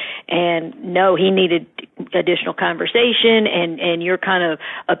negative. And no, he needed additional conversation and your kind of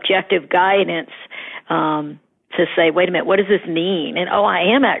objective guidance to say, wait a minute, what does this mean? And, oh,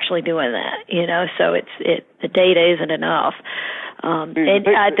 I am actually doing that, so the data isn't enough. And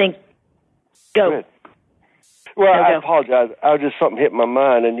I think, go. Well, I apologize. Something hit my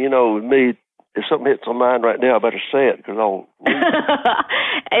mind, and, with me, if something hits my mind right now, I better say it because I'll.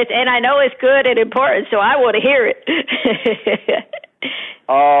 And I know it's good and important, so I want to hear it.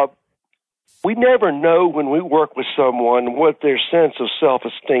 We never know when we work with someone what their sense of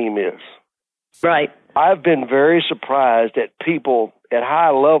self-esteem is. Right. I've been very surprised at people at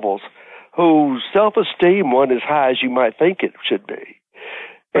high levels whose self-esteem wasn't as high as you might think it should be.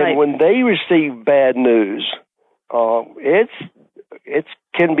 And right. When they receive bad news, it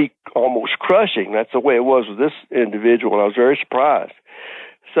can be almost crushing. That's the way it was with this individual, and I was very surprised.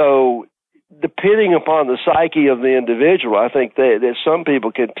 So depending upon the psyche of the individual, I think that some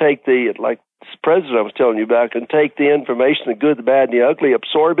people can take like this president I was telling you about, can take the information, the good, the bad, and the ugly,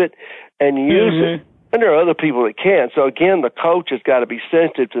 absorb it, and use it. And there are other people that can't. So again, the coach has got to be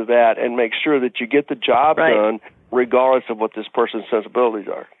sensitive to that and make sure that you get the job done regardless of what this person's sensibilities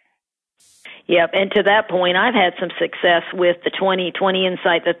are. Yep, and to that point, I've had some success with the 2020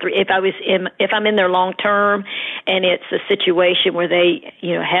 Insight. If I'm in there long term, and it's a situation where they,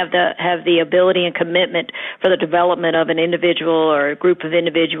 have the ability and commitment for the development of an individual or a group of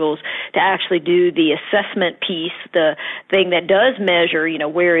individuals to actually do the assessment piece, the thing that does measure,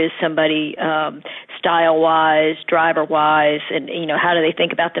 where is somebody style-wise, driver-wise, and how do they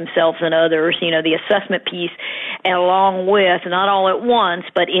think about themselves and others? The assessment piece, and along with, not all at once,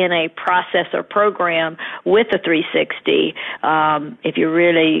 but in a process or program with the 360, if you're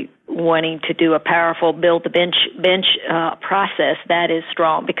really wanting to do a powerful build the bench process, that is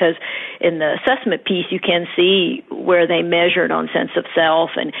strong, because in the assessment piece you can see where they measured on sense of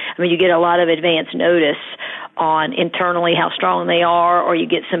self, and you get a lot of advance notice on internally how strong they are, or you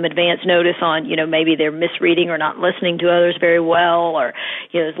get some advance notice on maybe they're misreading or not listening to others very well, or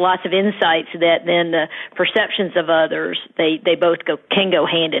there's lots of insights that then the perceptions of others they both can go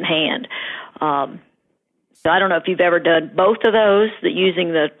hand in hand. So I don't know if you've ever done both of those,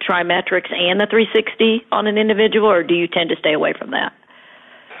 using the trimetrics and the 360 on an individual, or do you tend to stay away from that?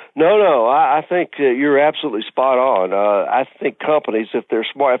 No, I think you're absolutely spot on. I think companies, if they're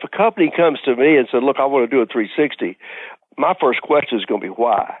smart, if a company comes to me and said, look, I want to do a 360, my first question is going to be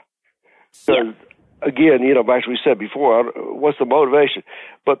why. Because, again, as we said before, what's the motivation?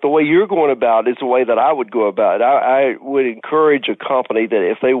 But the way you're going about it is the way that I would go about it. I would encourage a company that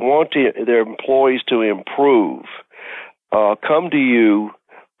if they want their employees to improve, come to you,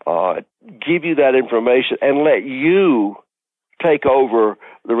 give you that information, and let you take over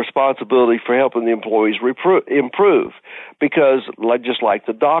the responsibility for helping the employees improve. Because, just like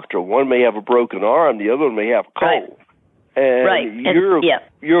the doctor, one may have a broken arm, the other one may have a cold. And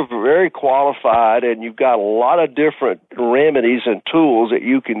you're very qualified, and you've got a lot of different remedies and tools that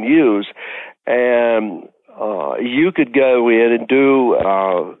you can use, and you could go in and do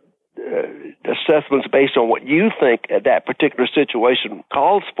assessments based on what you think that particular situation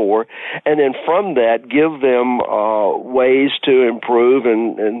calls for, and then from that give them ways to improve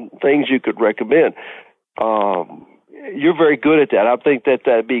and things you could recommend. You're very good at that. I think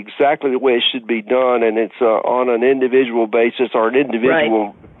that'd be exactly the way it should be done, and it's on an individual basis or an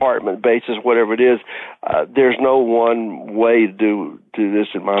individual department basis, whatever it is. There's no one way to do this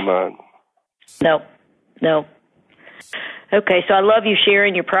in my mind. No. Okay, so I love you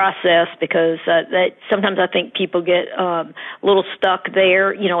sharing your process, because that sometimes I think people get a little stuck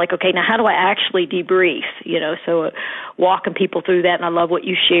there, like, okay, now how do I actually debrief? So walking people through that, and I love what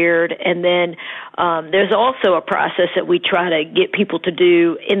you shared. And then there's also a process that we try to get people to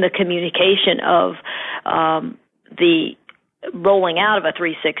do in the communication of the rolling out of a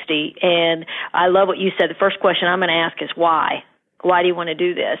 360. And I love what you said. The first question I'm going to ask is why? Why do you want to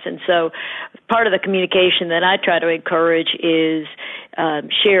do this? And so part of the communication that I try to encourage is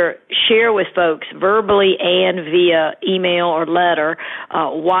share with folks verbally and via email or letter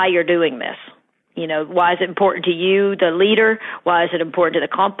why you're doing this. why is it important to you, the leader? Why is it important to the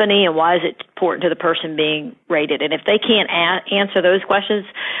company? And why is it important to the person being rated? And if they can't answer those questions,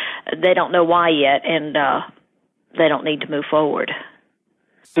 they don't know why yet, and they don't need to move forward.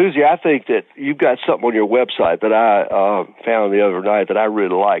 Susie, I think that you've got something on your website that I found the other night that I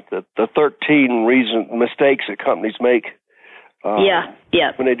really like, the 13 mistakes that companies make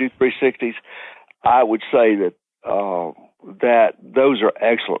when they do 360s. I would say that that those are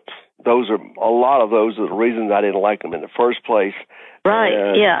excellent. A lot of those are the reasons I didn't like them in the first place. Right,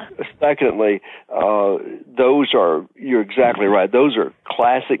 and secondly, you're exactly right. Those are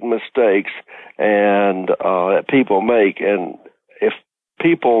classic mistakes that people make. And if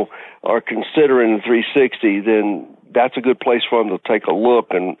people are considering the 360, then that's a good place for them to take a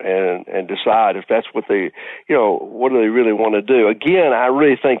look and decide if that's what they, what do they really want to do. Again, I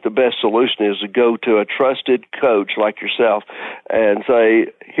really think the best solution is to go to a trusted coach like yourself and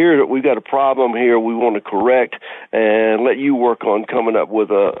say, here, we've got a problem here we want to correct, and let you work on coming up with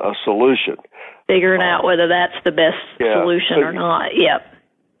a solution. Figuring out whether that's the best solution or not. Yep.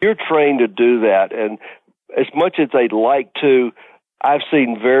 You're trained to do that, and as much as they'd like to, I've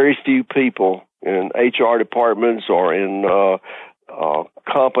seen very few people in HR departments or in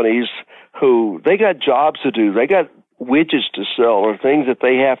companies who they got jobs to do. They got widgets to sell or things that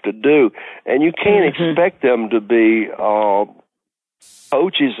they have to do, and you can't expect them to be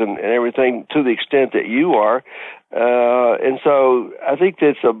coaches and everything to the extent that you are. And so I think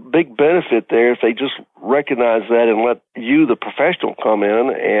that's a big benefit there if they just recognize that and let you, the professional, come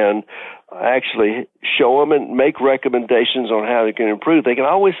in and actually show them and make recommendations on how they can improve. They can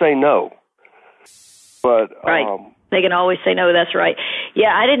always say no. But right. They can always say no, that's right.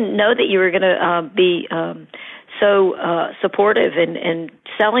 Yeah, I didn't know that you were going to be so supportive in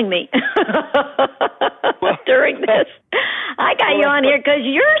selling me during this. I got you on here because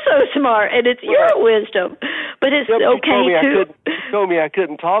you're so smart, and it's your wisdom. But it's okay, too. You told me I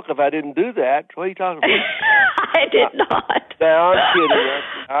couldn't talk if I didn't do that. What are you talking about? I did not. No, I'm kidding.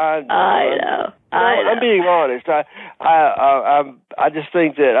 I know. I'm being honest. I just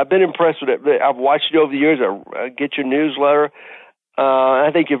think that I've been impressed with it. I've watched you over the years. I get your newsletter. I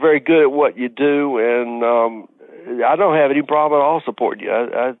think you're very good at what you do, and I don't have any problem at all supporting you.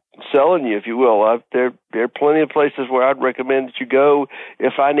 I'm selling you, if you will. There are plenty of places where I'd recommend that you go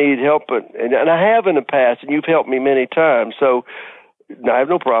if I need help, and I have in the past, and you've helped me many times. So I have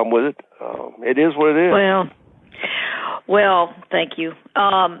no problem with it. It is what it is. Well, thank you.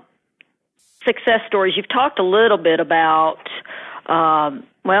 Success stories. You've talked a little bit about,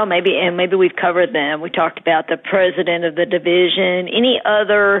 maybe we've covered them. We talked about the president of the division. Any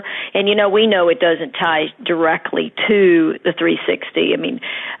other, and we know it doesn't tie directly to the 360. I mean,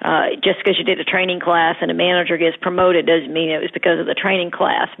 just because you did a training class and a manager gets promoted doesn't mean it was because of the training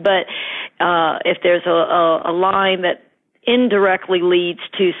class. But if there's a line that indirectly leads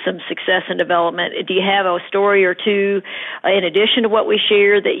to some success and development, do you have a story or two in addition to what we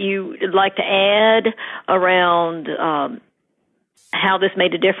shared that you would like to add around how this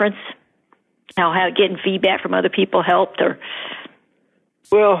made a difference, how getting feedback from other people helped? Or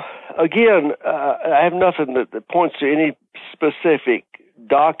well, again, I have nothing that points to any specific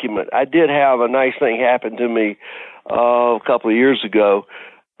document. I did have a nice thing happen to me a couple of years ago.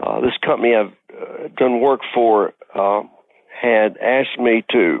 This company I've done work for had asked me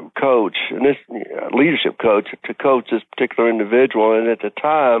to coach, and this leadership coach, to coach this particular individual, and at the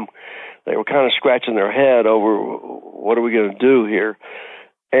time they were kind of scratching their head over what are we going to do here.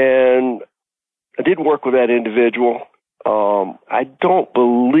 And I did work with that individual. I don't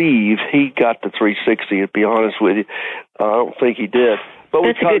believe he got the 360, to be honest with you. I don't think he did. But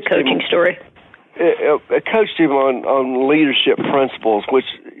that's a good coaching story. I coached him on leadership principles, which,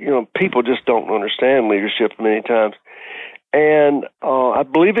 people just don't understand leadership many times. And I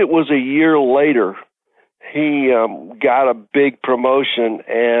believe it was a year later, he got a big promotion,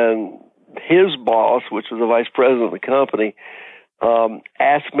 and his boss, which was the vice president of the company,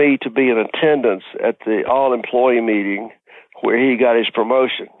 asked me to be in attendance at the all-employee meeting where he got his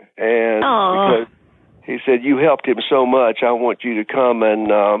promotion. And because he said, you helped him so much, I want you to come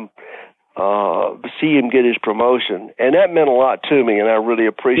and see him get his promotion. And that meant a lot to me, and I really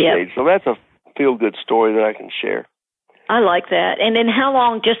appreciate it. So that's a feel-good story that I can share. I like that. And then how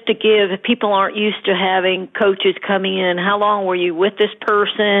long, just to give, if people aren't used to having coaches coming in, how long were you with this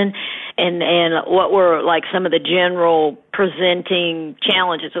person, and what were like some of the general presenting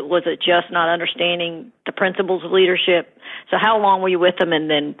challenges? Was it just not understanding the principles of leadership? So how long were you with them, and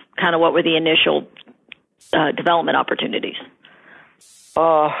then kind of what were the initial development opportunities?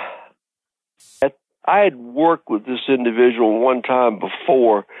 I had worked with this individual one time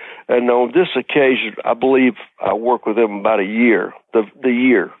before, and on this occasion, I believe I worked with him about a year, the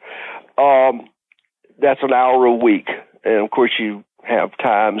year. That's an hour a week. And, of course, you have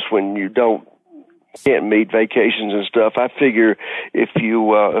times when you can't meet, vacations and stuff. I figure if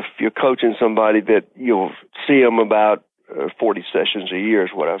you're coaching somebody that you'll see them about 40 sessions a year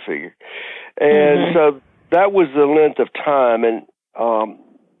is what I figure. And so that was the length of time. And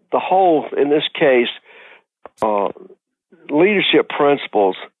the whole, in this case, leadership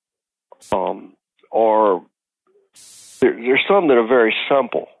principles are, there's some that are very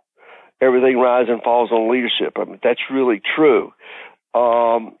simple. Everything rises and falls on leadership. I mean, that's really true.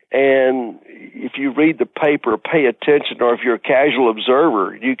 And if you read the paper, pay attention, or if you're a casual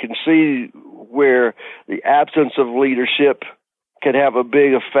observer, you can see where the absence of leadership can have a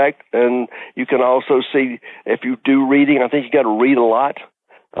big effect. And you can also see, if you do reading, I think you got to read a lot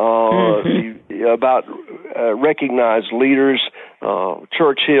about recognized leaders,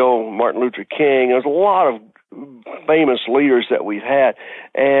 Churchill, Martin Luther King. There's a lot of famous leaders that we've had,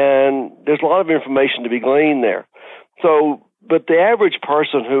 and there's a lot of information to be gleaned there. So, but the average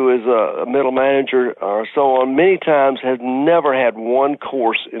person who is a middle manager or so on, many times has never had one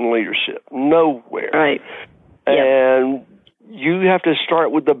course in leadership, nowhere. Right. And you have to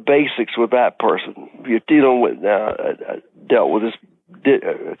start with the basics with that person. You're dealing with, dealt with this,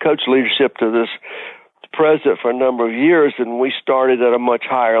 coach leadership to this president for a number of years, and we started at a much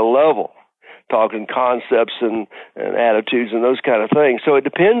higher level, talking concepts and attitudes and those kind of things. So it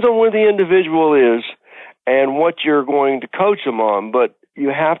depends on where the individual is and what you're going to coach them on, but you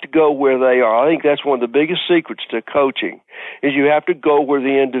have to go where they are. I think that's one of the biggest secrets to coaching, is you have to go where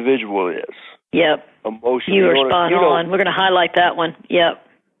the individual is. Yep. Emotionally. You are spot on. We're going to highlight that one. Yep.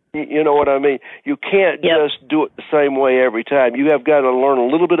 You know what I mean? You can't just do it the same way every time. You have got to learn a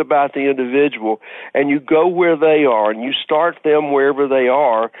little bit about the individual, and you go where they are, and you start them wherever they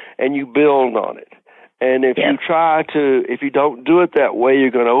are, and you build on it. And if if you don't do it that way, you're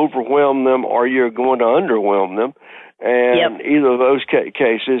going to overwhelm them or you're going to underwhelm them. And either of those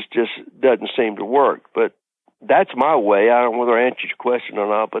cases just doesn't seem to work. But that's my way. I don't know whether I answered your question or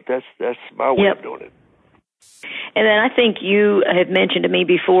not, but that's my way of doing it. And then I think you have mentioned to me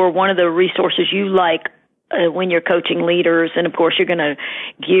before, one of the resources you like when you're coaching leaders, and of course you're going to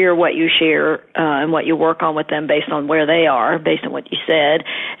gear what you share and what you work on with them based on where they are, based on what you said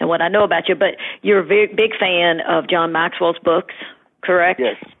and what I know about you. But you're a very big fan of John Maxwell's books, correct?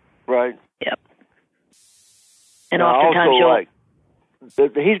 Yes, right. Yep. And oftentimes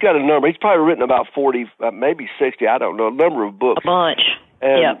he's got a number. He's probably written about 40, maybe 60, I don't know, a number of books. A bunch.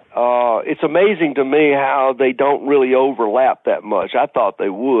 And it's amazing to me how they don't really overlap that much. I thought they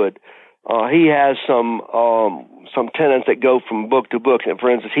would. He has some tenets that go from book to book. And for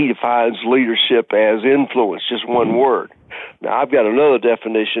instance, he defines leadership as influence, just one word. Now, I've got another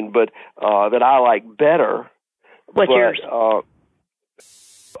definition, but that I like better. What's yours?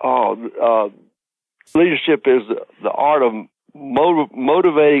 Leadership is the art of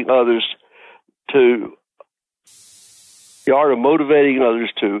motivating others to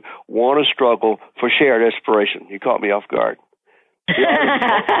want to struggle for shared aspiration. You caught me off guard.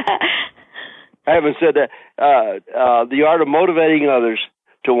 I haven't said that. The art of motivating others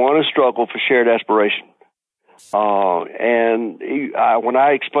to want to struggle for shared aspiration. When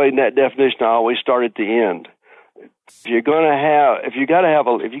I explain that definition, I always start at the end. If you got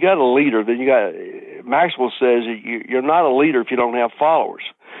a leader, then Maxwell says you're not a leader if you don't have followers.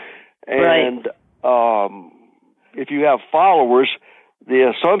 And if you have followers,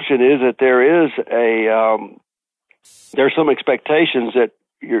 the assumption is that there's some expectations that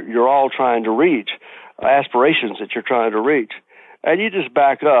you're all trying to reach, aspirations that you're trying to reach. And you just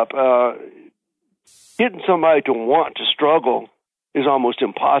back up. Getting somebody to want to struggle is almost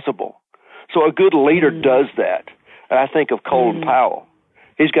impossible. So a good leader does that. And I think of Colin Powell.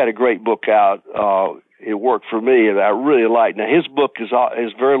 He's got a great book out. It worked for me, and I really like. Now, his book is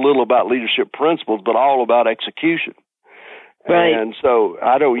very little about leadership principles, but all about execution. Right. And so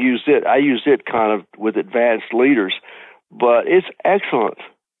I don't use it. I use it kind of with advanced leaders, but it's excellent.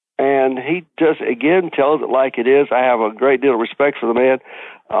 And he just, again, tells it like it is. I have a great deal of respect for the man,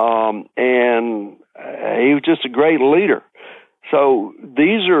 and he was just a great leader. So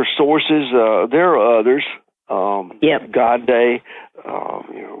these are sources. There are others. Godday,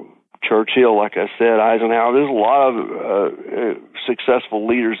 Churchill, like I said, Eisenhower. There's a lot of successful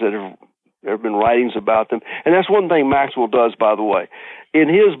leaders that there have been writings about them. And that's one thing Maxwell does, by the way. In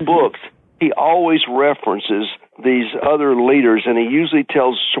his books, he always references these other leaders, and he usually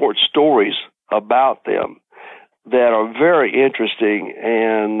tells short stories about them that are very interesting.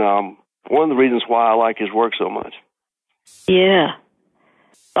 And one of the reasons why I like his work so much. Yeah.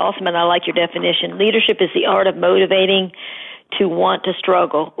 Awesome, and I like your definition. Leadership is the art of motivating others to want to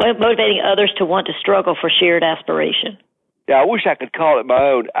struggle for shared aspiration. Yeah, I wish I could call it my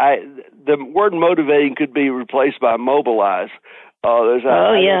own. The word motivating could be replaced by mobilize.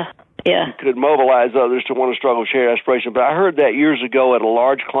 Yeah. You could mobilize others to want to struggle, share aspiration. But I heard that years ago at a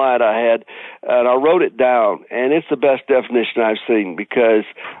large client I had, and I wrote it down, and it's the best definition I've seen, because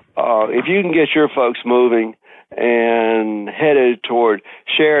if you can get your folks moving and headed toward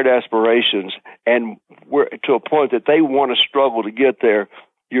shared aspirations and we're to a point that they want to struggle to get there,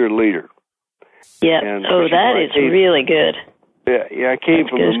 you're a leader. Yeah. That is really good. Yeah. I came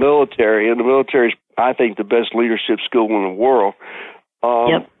from the military, and the military is, I think, the best leadership school in the world.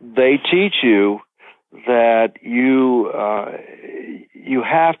 They teach you that you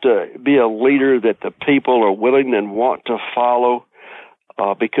have to be a leader that the people are willing and want to follow,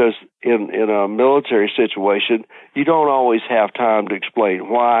 because in a military situation, you don't always have time to explain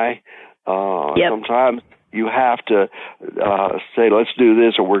why. Sometimes you have to say, let's do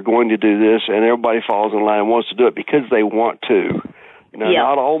this, or we're going to do this, and everybody falls in line and wants to do it because they want to.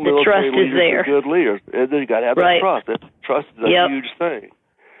 Not all military leaders are good leaders. You've got to have that trust. That trust is a huge thing.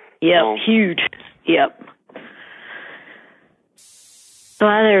 Huge. So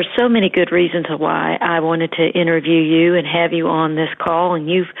there's so many good reasons why I wanted to interview you and have you on this call, and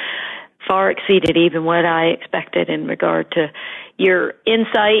you've far exceeded even what I expected in regard to your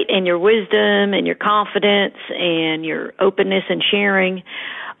insight and your wisdom and your confidence and your openness and sharing.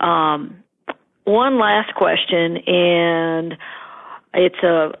 One last question, and it's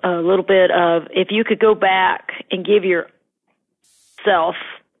a little bit of, if you could go back and give yourself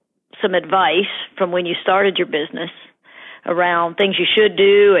some advice from when you started your business around things you should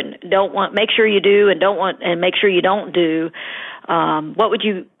do and make sure you do and don't want, and make sure you don't do, what would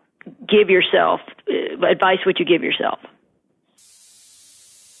you give yourself? Advice would you give yourself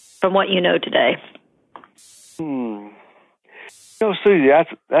from what you know today? Susie,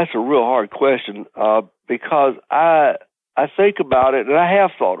 that's a real hard question, because I think about it, and I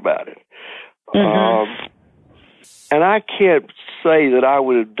have thought about it. And I can't say that I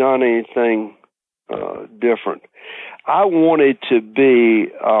would have done anything different. I wanted to be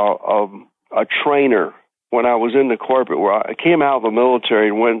a trainer when I was in the corporate world. I came out of the military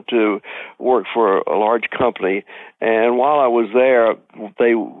and went to work for a large company. And while I was there,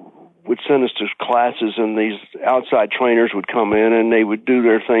 they would send us to classes, and these outside trainers would come in, and they would do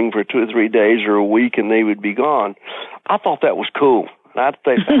their thing for 2 or 3 days or a week, and they would be gone. I thought that was cool. I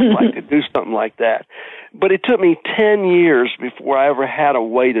think I'd like to do something like that. But it took me 10 years before I ever had a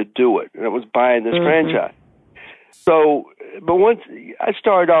way to do it, and it was buying this franchise. So, but once I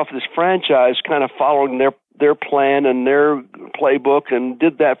started off this franchise, kind of following their plan and their playbook, and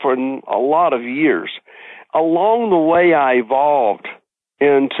did that for a lot of years. Along the way, I evolved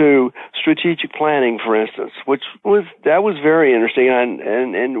into strategic planning, for instance, which was very interesting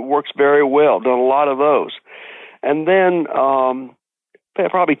and works very well. Done a lot of those. And then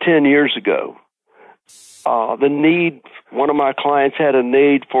probably 10 years ago, one of my clients had a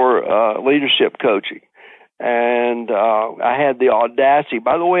need for leadership coaching. And I had the audacity.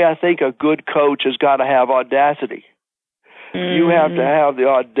 By the way, I think a good coach has got to have audacity. You have to have the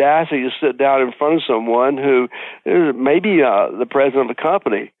audacity to sit down in front of someone who is maybe the president of the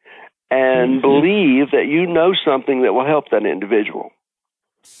company and believe that you know something that will help that individual.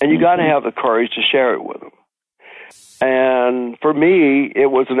 And you got to have the courage to share it with them. And for me, it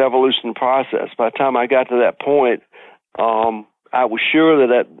was an evolution process. By the time I got to that point, I was sure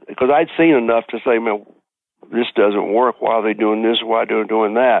that because I'd seen enough to say, man, this doesn't work. Why are they doing this? Why are they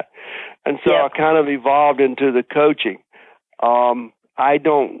doing that? And so I kind of evolved into the coaching. I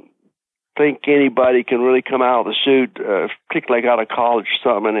don't think anybody can really come out of the chute, particularly out of college or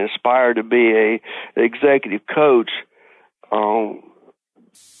something, and aspire to be an executive coach, in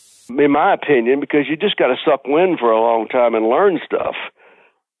my opinion, because you just got to suck wind for a long time and learn stuff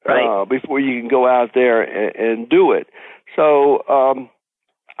before you can go out there and do it. So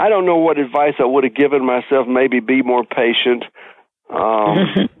I don't know what advice I would have given myself. Maybe be more patient,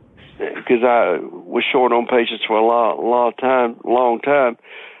 because I was short on patience for a long time.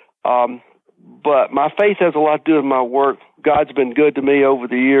 But my faith has a lot to do with my work. God's been good to me over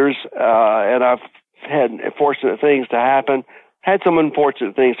the years, and I've had fortunate things to happen. Had some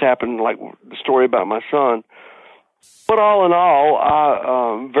unfortunate things happen, like the story about my son. But all in all,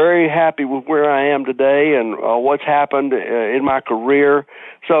 I'm very happy with where I am today and what's happened in my career.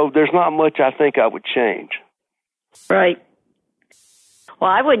 So there's not much I think I would change. Right. Well,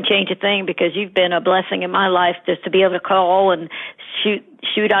 I wouldn't change a thing, because you've been a blessing in my life just to be able to call and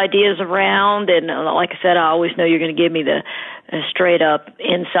shoot ideas around, and like I said, I always know you're going to give me the straight up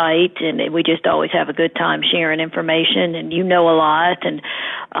insight, and we just always have a good time sharing information, and you know a lot, and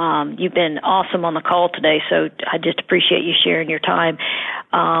you've been awesome on the call today, so I just appreciate you sharing your time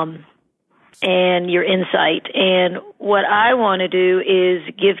and your insight. And what I want to do is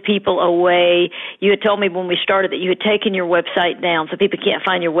give people a way. You had told me when we started that you had taken your website down, so people can't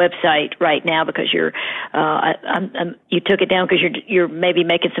find your website right now because you took it down because you're maybe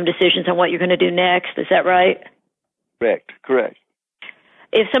making some decisions on what you're going to do next. Is that right? Correct.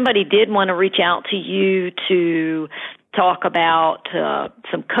 If somebody did want to reach out to you to talk about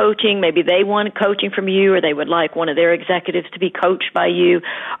some coaching, maybe they want coaching from you, or they would like one of their executives to be coached by you,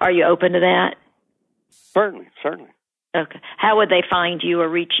 are you open to that? Certainly. Okay. How would they find you or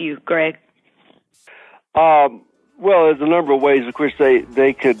reach you, Greg? Well, there's a number of ways. Of course,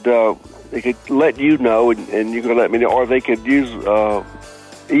 they could let you know, and you can let me know, or they could use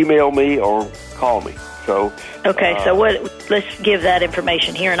email me or call me. So okay, let's give that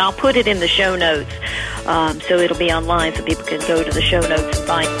information here, and I'll put it in the show notes, so it'll be online so people can go to the show notes and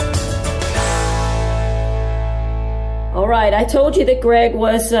find it. All right, I told you that Greg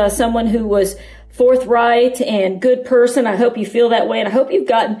was someone who was forthright and good person. I hope you feel that way, and I hope you've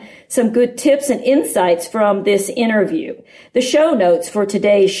gotten some good tips and insights from this interview. The show notes for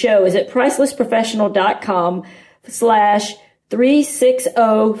today's show is at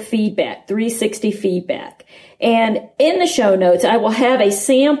pricelessprofessional.com/360 feedback. And in the show notes, I will have a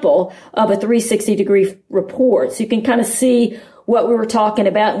sample of a 360-degree report, so you can kind of see what we were talking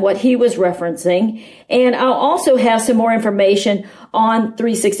about and what he was referencing. And I'll also have some more information on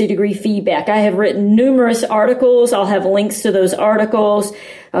 360-degree feedback. I have written numerous articles. I'll have links to those articles.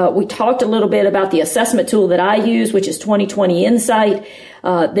 We talked a little bit about the assessment tool that I use, which is 2020 Insight.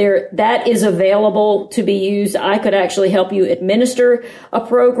 That is available to be used. I could actually help you administer a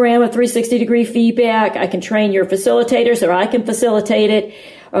program of 360-degree feedback. I can train your facilitators, or I can facilitate it,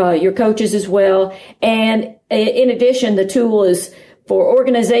 your coaches as well. And in addition, the tool is for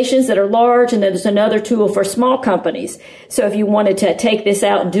organizations that are large, and there's another tool for small companies. So if you wanted to take this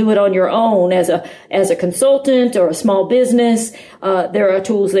out and do it on your own as a consultant or a small business, there are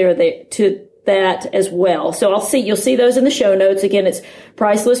tools there to that as well. So you'll see those in the show notes. Again, it's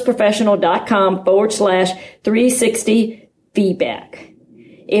pricelessprofessional.com/360 feedback.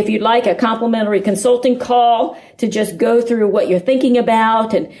 If you'd like a complimentary consulting call to just go through what you're thinking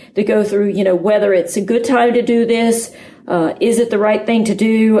about and to go through, whether it's a good time to do this, is it the right thing to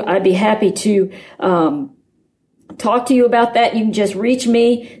do, I'd be happy to talk to you about that. You can just reach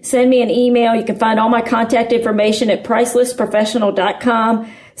me, send me an email. You can find all my contact information at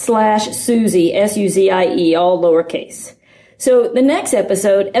pricelessprofessional.com/Suzie, Suzie, all lowercase. So the next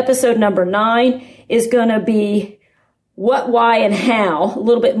episode number 9, is going to be what, why, and how, a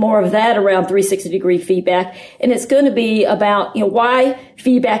little bit more of that around 360-degree feedback. And it's going to be about, why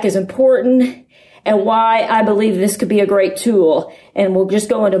feedback is important and why I believe this could be a great tool. And we'll just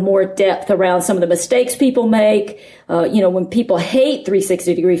go into more depth around some of the mistakes people make. When people hate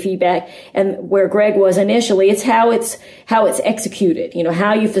 360-degree feedback, and where Greg was initially, it's how it's executed,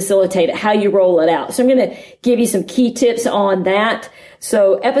 how you facilitate it, how you roll it out. So I'm going to give you some key tips on that.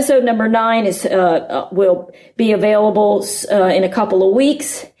 So episode number 9 will be available in a couple of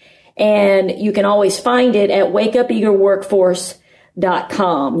weeks, and you can always find it at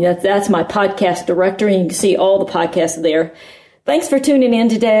wakeupeagerworkforce.com. That's my podcast directory, and you can see all the podcasts there. Thanks for tuning in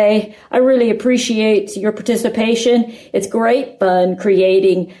today. I really appreciate your participation. It's great fun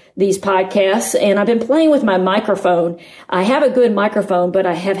creating these podcasts, and I've been playing with my microphone. I have a good microphone, but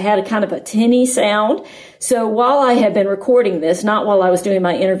I have had a kind of a tinny sound. So while I have been recording this, not while I was doing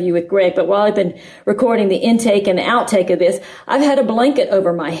my interview with Greg, but while I've been recording the intake and outtake of this, I've had a blanket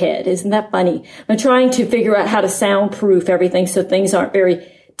over my head. Isn't that funny? I'm trying to figure out how to soundproof everything so things aren't very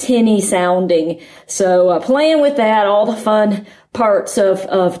tinny sounding. So playing with that, all the fun parts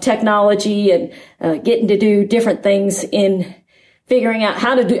of technology, and getting to do different things in figuring out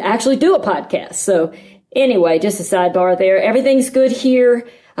how to actually do a podcast. So anyway, just a sidebar there. Everything's good here.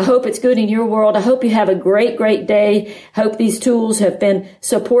 I hope it's good in your world. I hope you have a great, great day. Hope these tools have been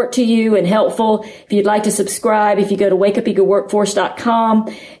support to you and helpful. If you'd like to subscribe, if you go to wakeupeagerworkforce.com,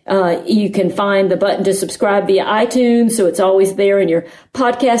 you can find the button to subscribe via iTunes, so it's always there in your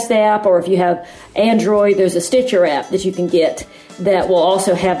podcast app. Or if you have Android, there's a Stitcher app that you can get that will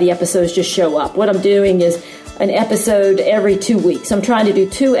also have the episodes just show up. What I'm doing is an episode every 2 weeks. I'm trying to do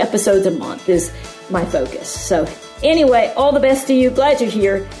 2 episodes a month is my focus. So anyway, all the best to you. Glad you're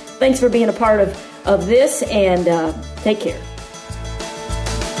here. Thanks for being a part of this, and take care.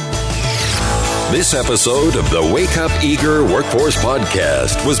 This episode of the Wake Up Eager Workforce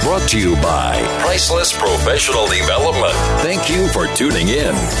Podcast was brought to you by Priceless Professional Development. Thank you for tuning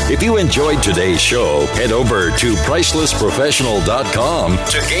in. If you enjoyed today's show, head over to pricelessprofessional.com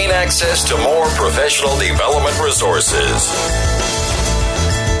to gain access to more professional development resources.